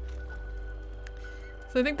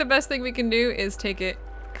 So I think the best thing we can do is take it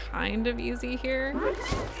kind of easy here.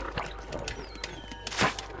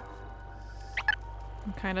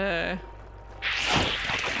 Kind of...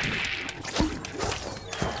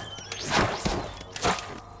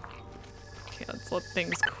 Okay, let's let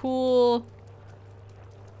things cool.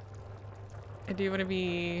 I do want to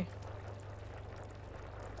be...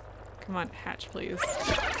 Come on, hatch, please.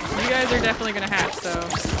 You guys are definitely gonna hatch, so...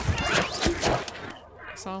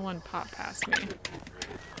 I saw one pop past me.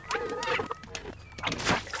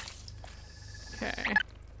 Okay. Let's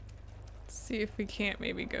see if we can't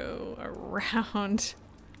maybe go around.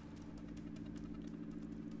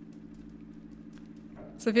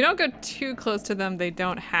 So if you don't go too close to them, they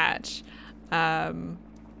don't hatch.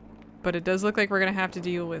 But it does look like we're gonna have to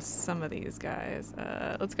deal with some of these guys.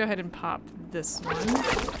 Let's go ahead and pop this one.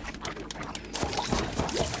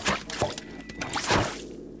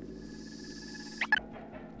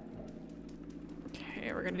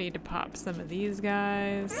 Okay, we're gonna need to pop some of these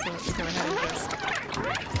guys. So let's go ahead and just...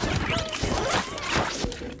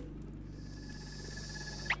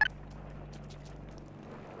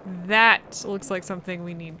 that looks like something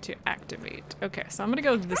we need to activate. Okay, so I'm gonna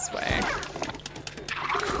go this way.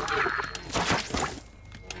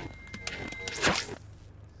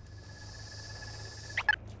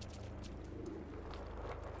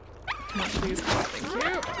 Come on, please. Thank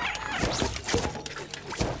you.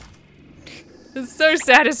 It's so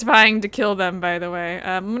satisfying to kill them, by the way.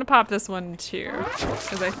 I'm gonna pop this one too,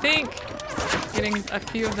 because I think getting a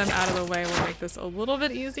few of them out of the way will make this a little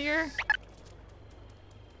bit easier.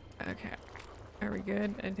 Okay. Are we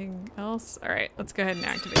good? Anything else? Alright, let's go ahead and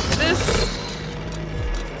activate this.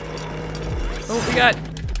 Oh, we got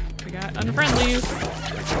unfriendlies.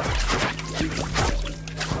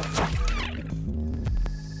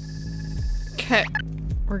 Okay,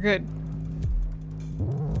 we're good.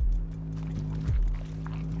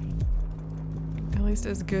 At least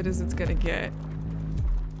as good as it's gonna get.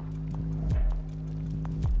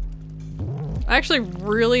 I'm actually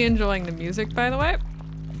really enjoying the music, by the way.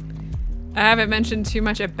 I haven't mentioned too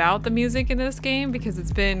much about the music in this game because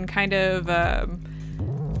it's been kind of, I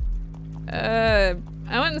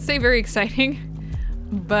wouldn't say very exciting,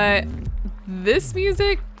 but this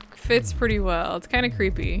music fits pretty well. It's kind of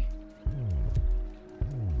creepy.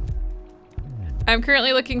 I'm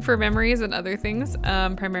currently looking for memories and other things,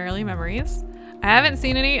 primarily memories. I haven't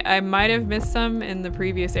seen any. I might have missed some in the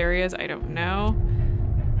previous areas. I don't know.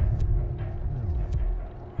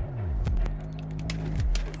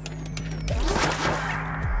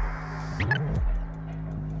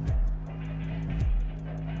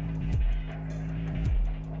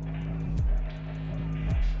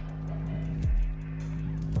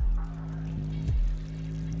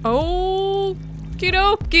 Okie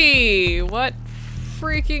dokie! What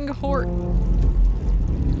freaking hor-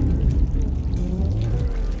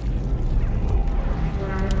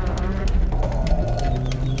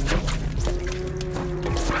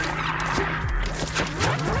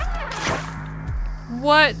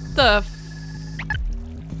 What the f-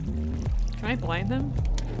 Can I blind them?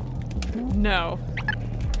 No.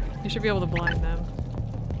 You should be able to blind them.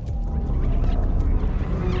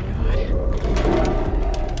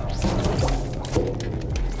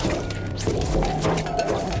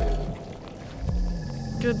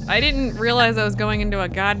 Good. I didn't realize I was going into a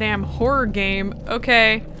goddamn horror game.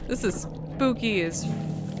 Okay, this is spooky as f-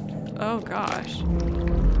 oh gosh.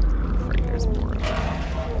 Frick, there's more of that.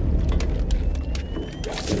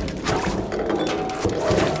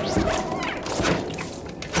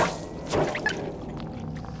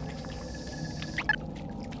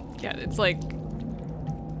 Yeah, it's like,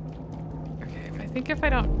 okay, I think if I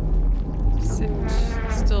don't sit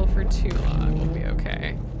still for too long, we'll be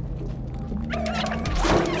okay.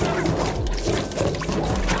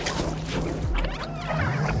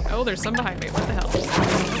 Oh, there's some behind me. What the hell?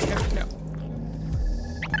 No.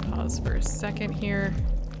 Pause for a second here.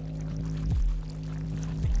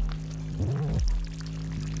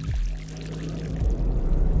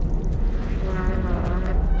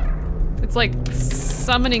 It's like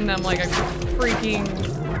summoning them like a freaking...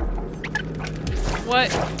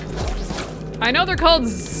 What? I know they're called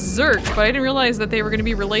Zerg, but I didn't realize that they were going to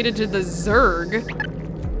be related to the Zerg.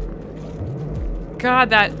 God,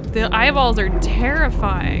 the eyeballs are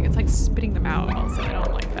terrifying. It's like spitting them out also. I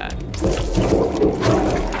don't like that.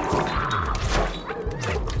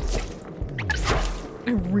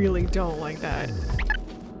 I really don't like that.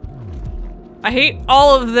 I hate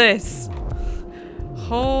all of this.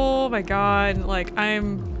 Oh my god. Like,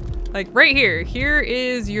 I'm like right here. Here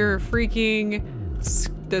is your freaking,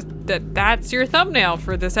 that's your thumbnail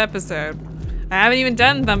for this episode. I haven't even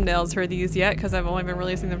done thumbnails for these yet because I've only been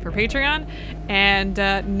releasing them for Patreon. And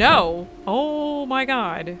no. Oh my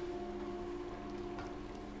god.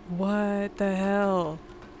 What the hell?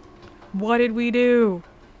 What did we do?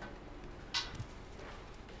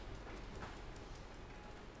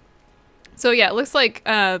 So yeah, it looks like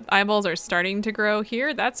eyeballs are starting to grow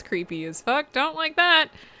here. That's creepy as fuck. Don't like that.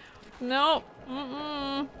 Nope.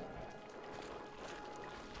 Mm-mm.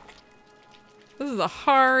 This is a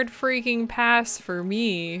hard freaking pass for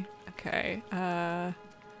me. Okay, I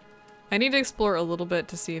need to explore a little bit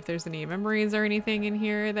to see if there's any memories or anything in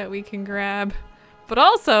here that we can grab. But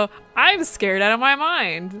also, I'm scared out of my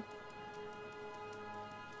mind.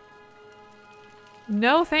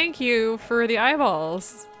 No thank you for the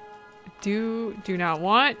eyeballs. Do not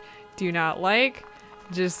want, do not like,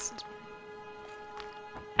 just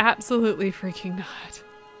absolutely freaking not.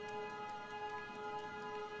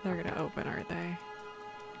 They're gonna open, aren't they?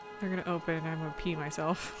 They're gonna open and I'm gonna pee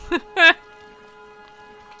myself.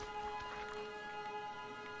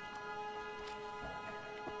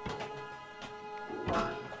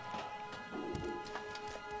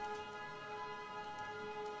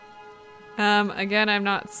 Again, I'm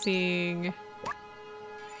not seeing...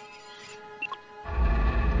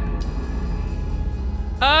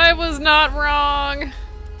 I was not wrong!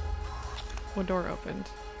 What door opened?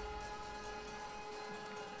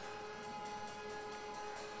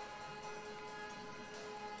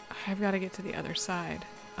 I've got to get to the other side.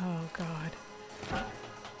 Oh, God.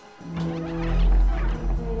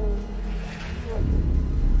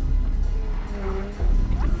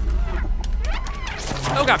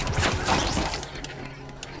 Oh, God.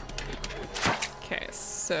 Okay,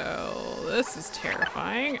 so this is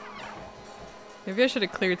terrifying. Maybe I should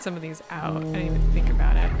have cleared some of these out. I didn't even think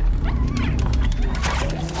about it.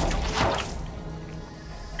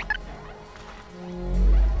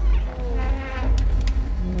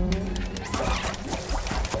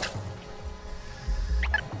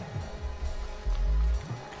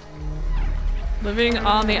 Living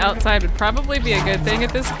on the outside would probably be a good thing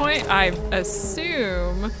at this point. I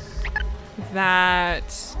assume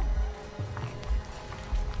that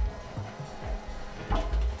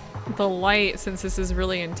the light, since this is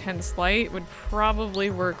really intense light, would probably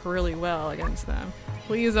work really well against them.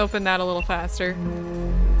 Please open that a little faster.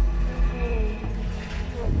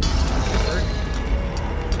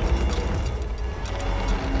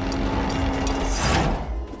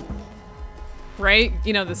 Right?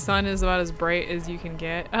 You know, the sun is about as bright as you can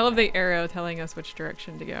get. I love the arrow telling us which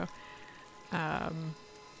direction to go.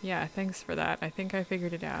 Yeah, thanks for that. I think I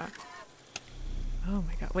figured it out. Oh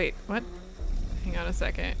my god, wait, what? Hang on a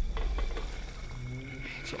second.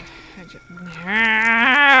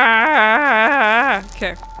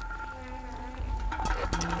 Okay.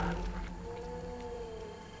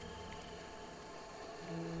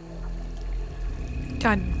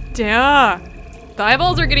 God damn! The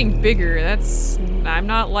eyeballs are getting bigger. I'm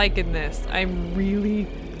not liking this. I'm really,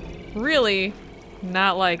 really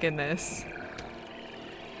not liking this.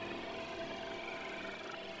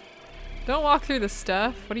 Don't walk through the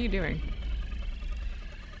stuff. What are you doing?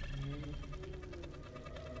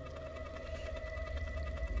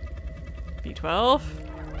 B12?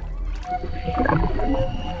 What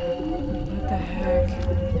the heck?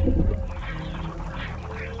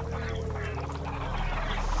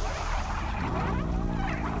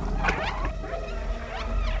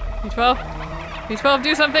 B12? B12,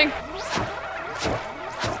 do something!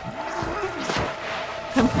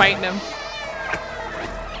 I'm fighting him.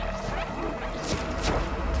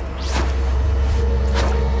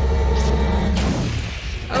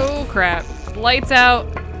 Oh crap. Lights out.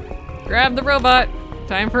 Grab the robot.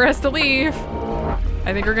 Time for us to leave.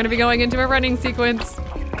 I think we're gonna be going into a running sequence.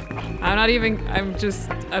 I'm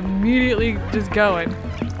just immediately just going.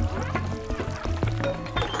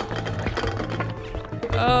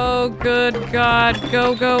 Oh, good God.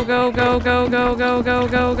 Go, go, go, go, go, go, go, go, go,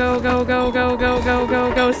 go, go, go, go, go, go,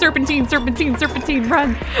 go, go. Serpentine, serpentine, serpentine,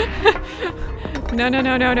 run. No, no,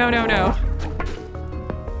 no, no, no, no, no.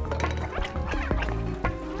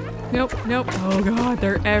 Nope, nope. Oh God,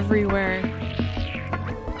 they're everywhere.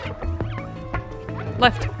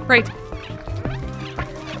 Left, right.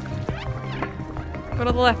 Go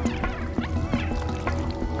to the left.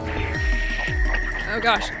 Oh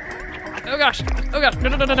gosh. Oh gosh! Oh god! No,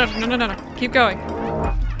 no, no, no, no, no, no, no, no. Keep going.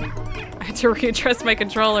 I had to readjust my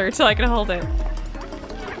controller until I can hold it.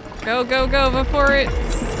 Go, go, go before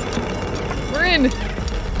it's... We're in!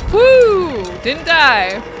 Woo! Didn't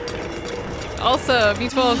die. Also,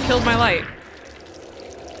 B12 killed my light.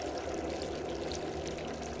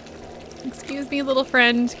 Excuse me, little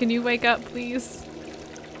friend. Can you wake up, please?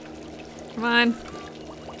 Come on.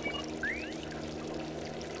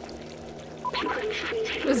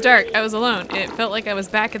 It was dark. I was alone. It felt like I was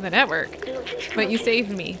back in the network. But you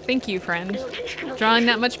saved me. Thank you, friend. Drawing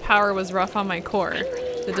that much power was rough on my core.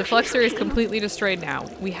 The deflector is completely destroyed now.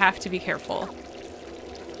 We have to be careful.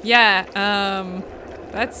 Yeah,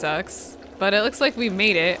 that sucks. But it looks like we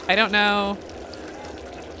made it. I don't know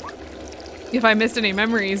if I missed any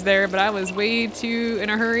memories there, but I was way too in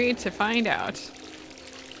a hurry to find out.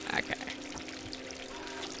 Okay.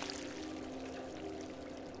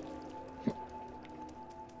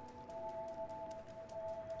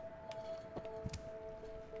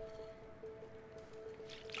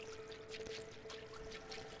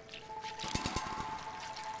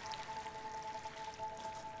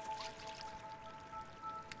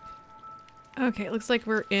 Okay, it looks like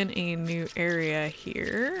we're in a new area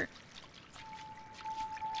here.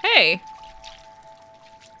 Hey!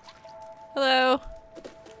 Hello.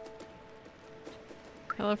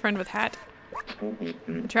 Hello, friend with hat.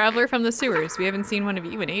 A traveler from the sewers. We haven't seen one of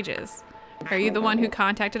you in ages. Are you the one who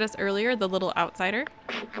contacted us earlier, the little outsider?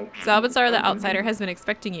 Zalbatzar the outsider has been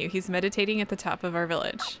expecting you. He's meditating at the top of our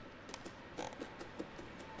village.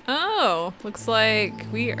 Oh, looks like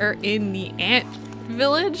we are in the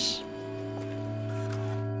Antvillage.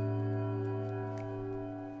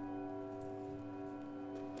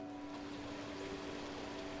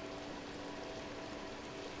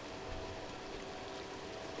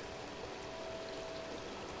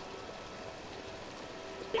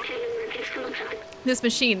 This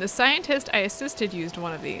machine, the scientist I assisted used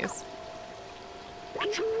one of these.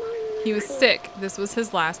 He was sick. This was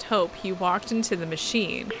his last hope. He walked into the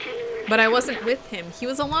machine. But I wasn't with him. He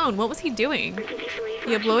was alone. What was he doing?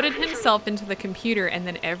 He uploaded himself into the computer and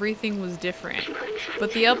then everything was different.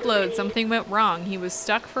 But the upload, something went wrong. He was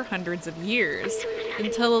stuck for hundreds of years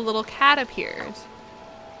until a little cat appeared.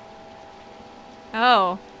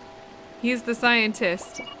 Oh, he's the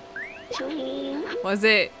scientist. Was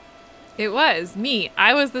it? It was me.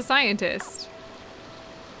 I was the scientist.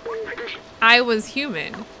 I was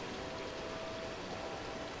human.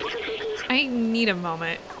 I need a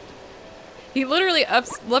moment. He literally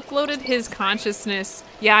uploaded his consciousness.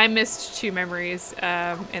 Yeah, I missed 2 memories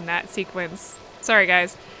in that sequence. Sorry,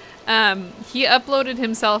 guys. He uploaded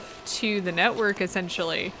himself to the network,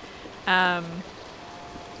 essentially,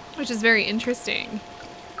 which is very interesting.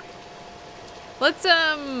 Let's,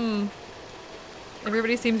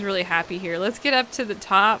 everybody seems really happy here. Let's get up to the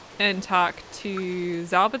top and talk to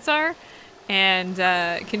Zalbazar and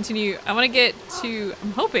continue. I want to get to,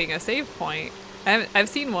 I'm hoping, a save point. I've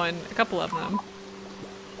seen one, a couple of them.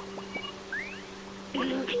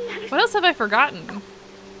 What else have I forgotten?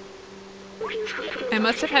 I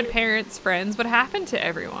must have had parents, friends. What happened to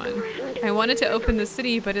everyone? I wanted to open the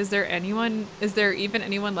city, but is there even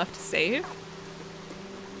anyone left to save?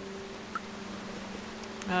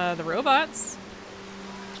 The robots?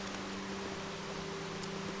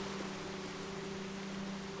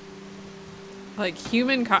 Like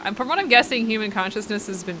from what I'm guessing, human consciousness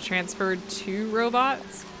has been transferred to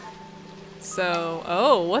robots. So,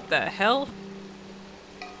 oh, what the hell?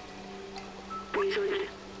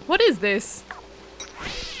 What is this?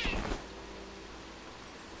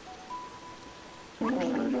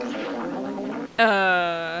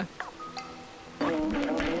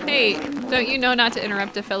 Hey, don't you know not to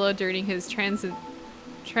interrupt a fellow during his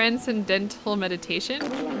transcendental meditation?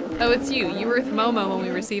 Oh, it's you. You were with Momo when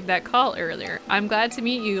we received that call earlier. I'm glad to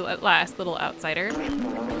meet you at last, little outsider.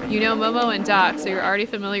 You know Momo and Doc, so you're already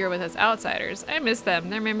familiar with us outsiders. I miss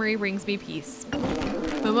them. Their memory brings me peace.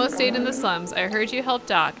 Momo stayed in the slums. I heard you helped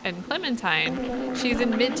Doc. And Clementine, she's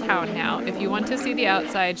in Midtown now. If you want to see the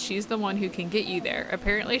outside, she's the one who can get you there.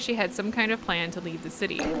 Apparently she had some kind of plan to leave the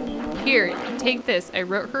city. Here, take this. I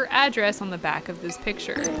wrote her address on the back of this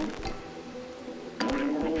picture.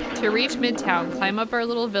 To reach Midtown, climb up our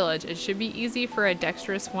little village. It should be easy for a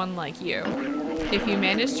dexterous one like you. If you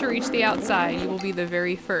manage to reach the outside, you will be the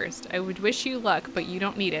very first. I would wish you luck, but you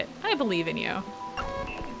don't need it. I believe in you.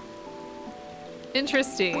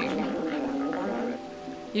 Interesting.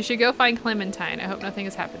 You should go find Clementine. I hope nothing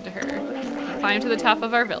has happened to her. Climb to the top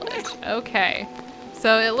of our village. Okay.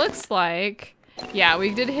 So it looks like, yeah,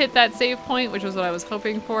 we did hit that save point, which was what I was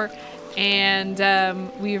hoping for. And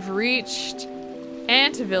we've reached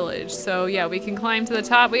Antvillage. So yeah, we can climb to the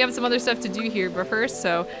top. We have some other stuff to do here, but first,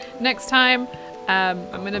 so next time,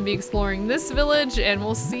 I'm gonna be exploring this village and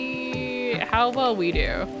we'll see how well we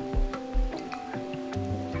do.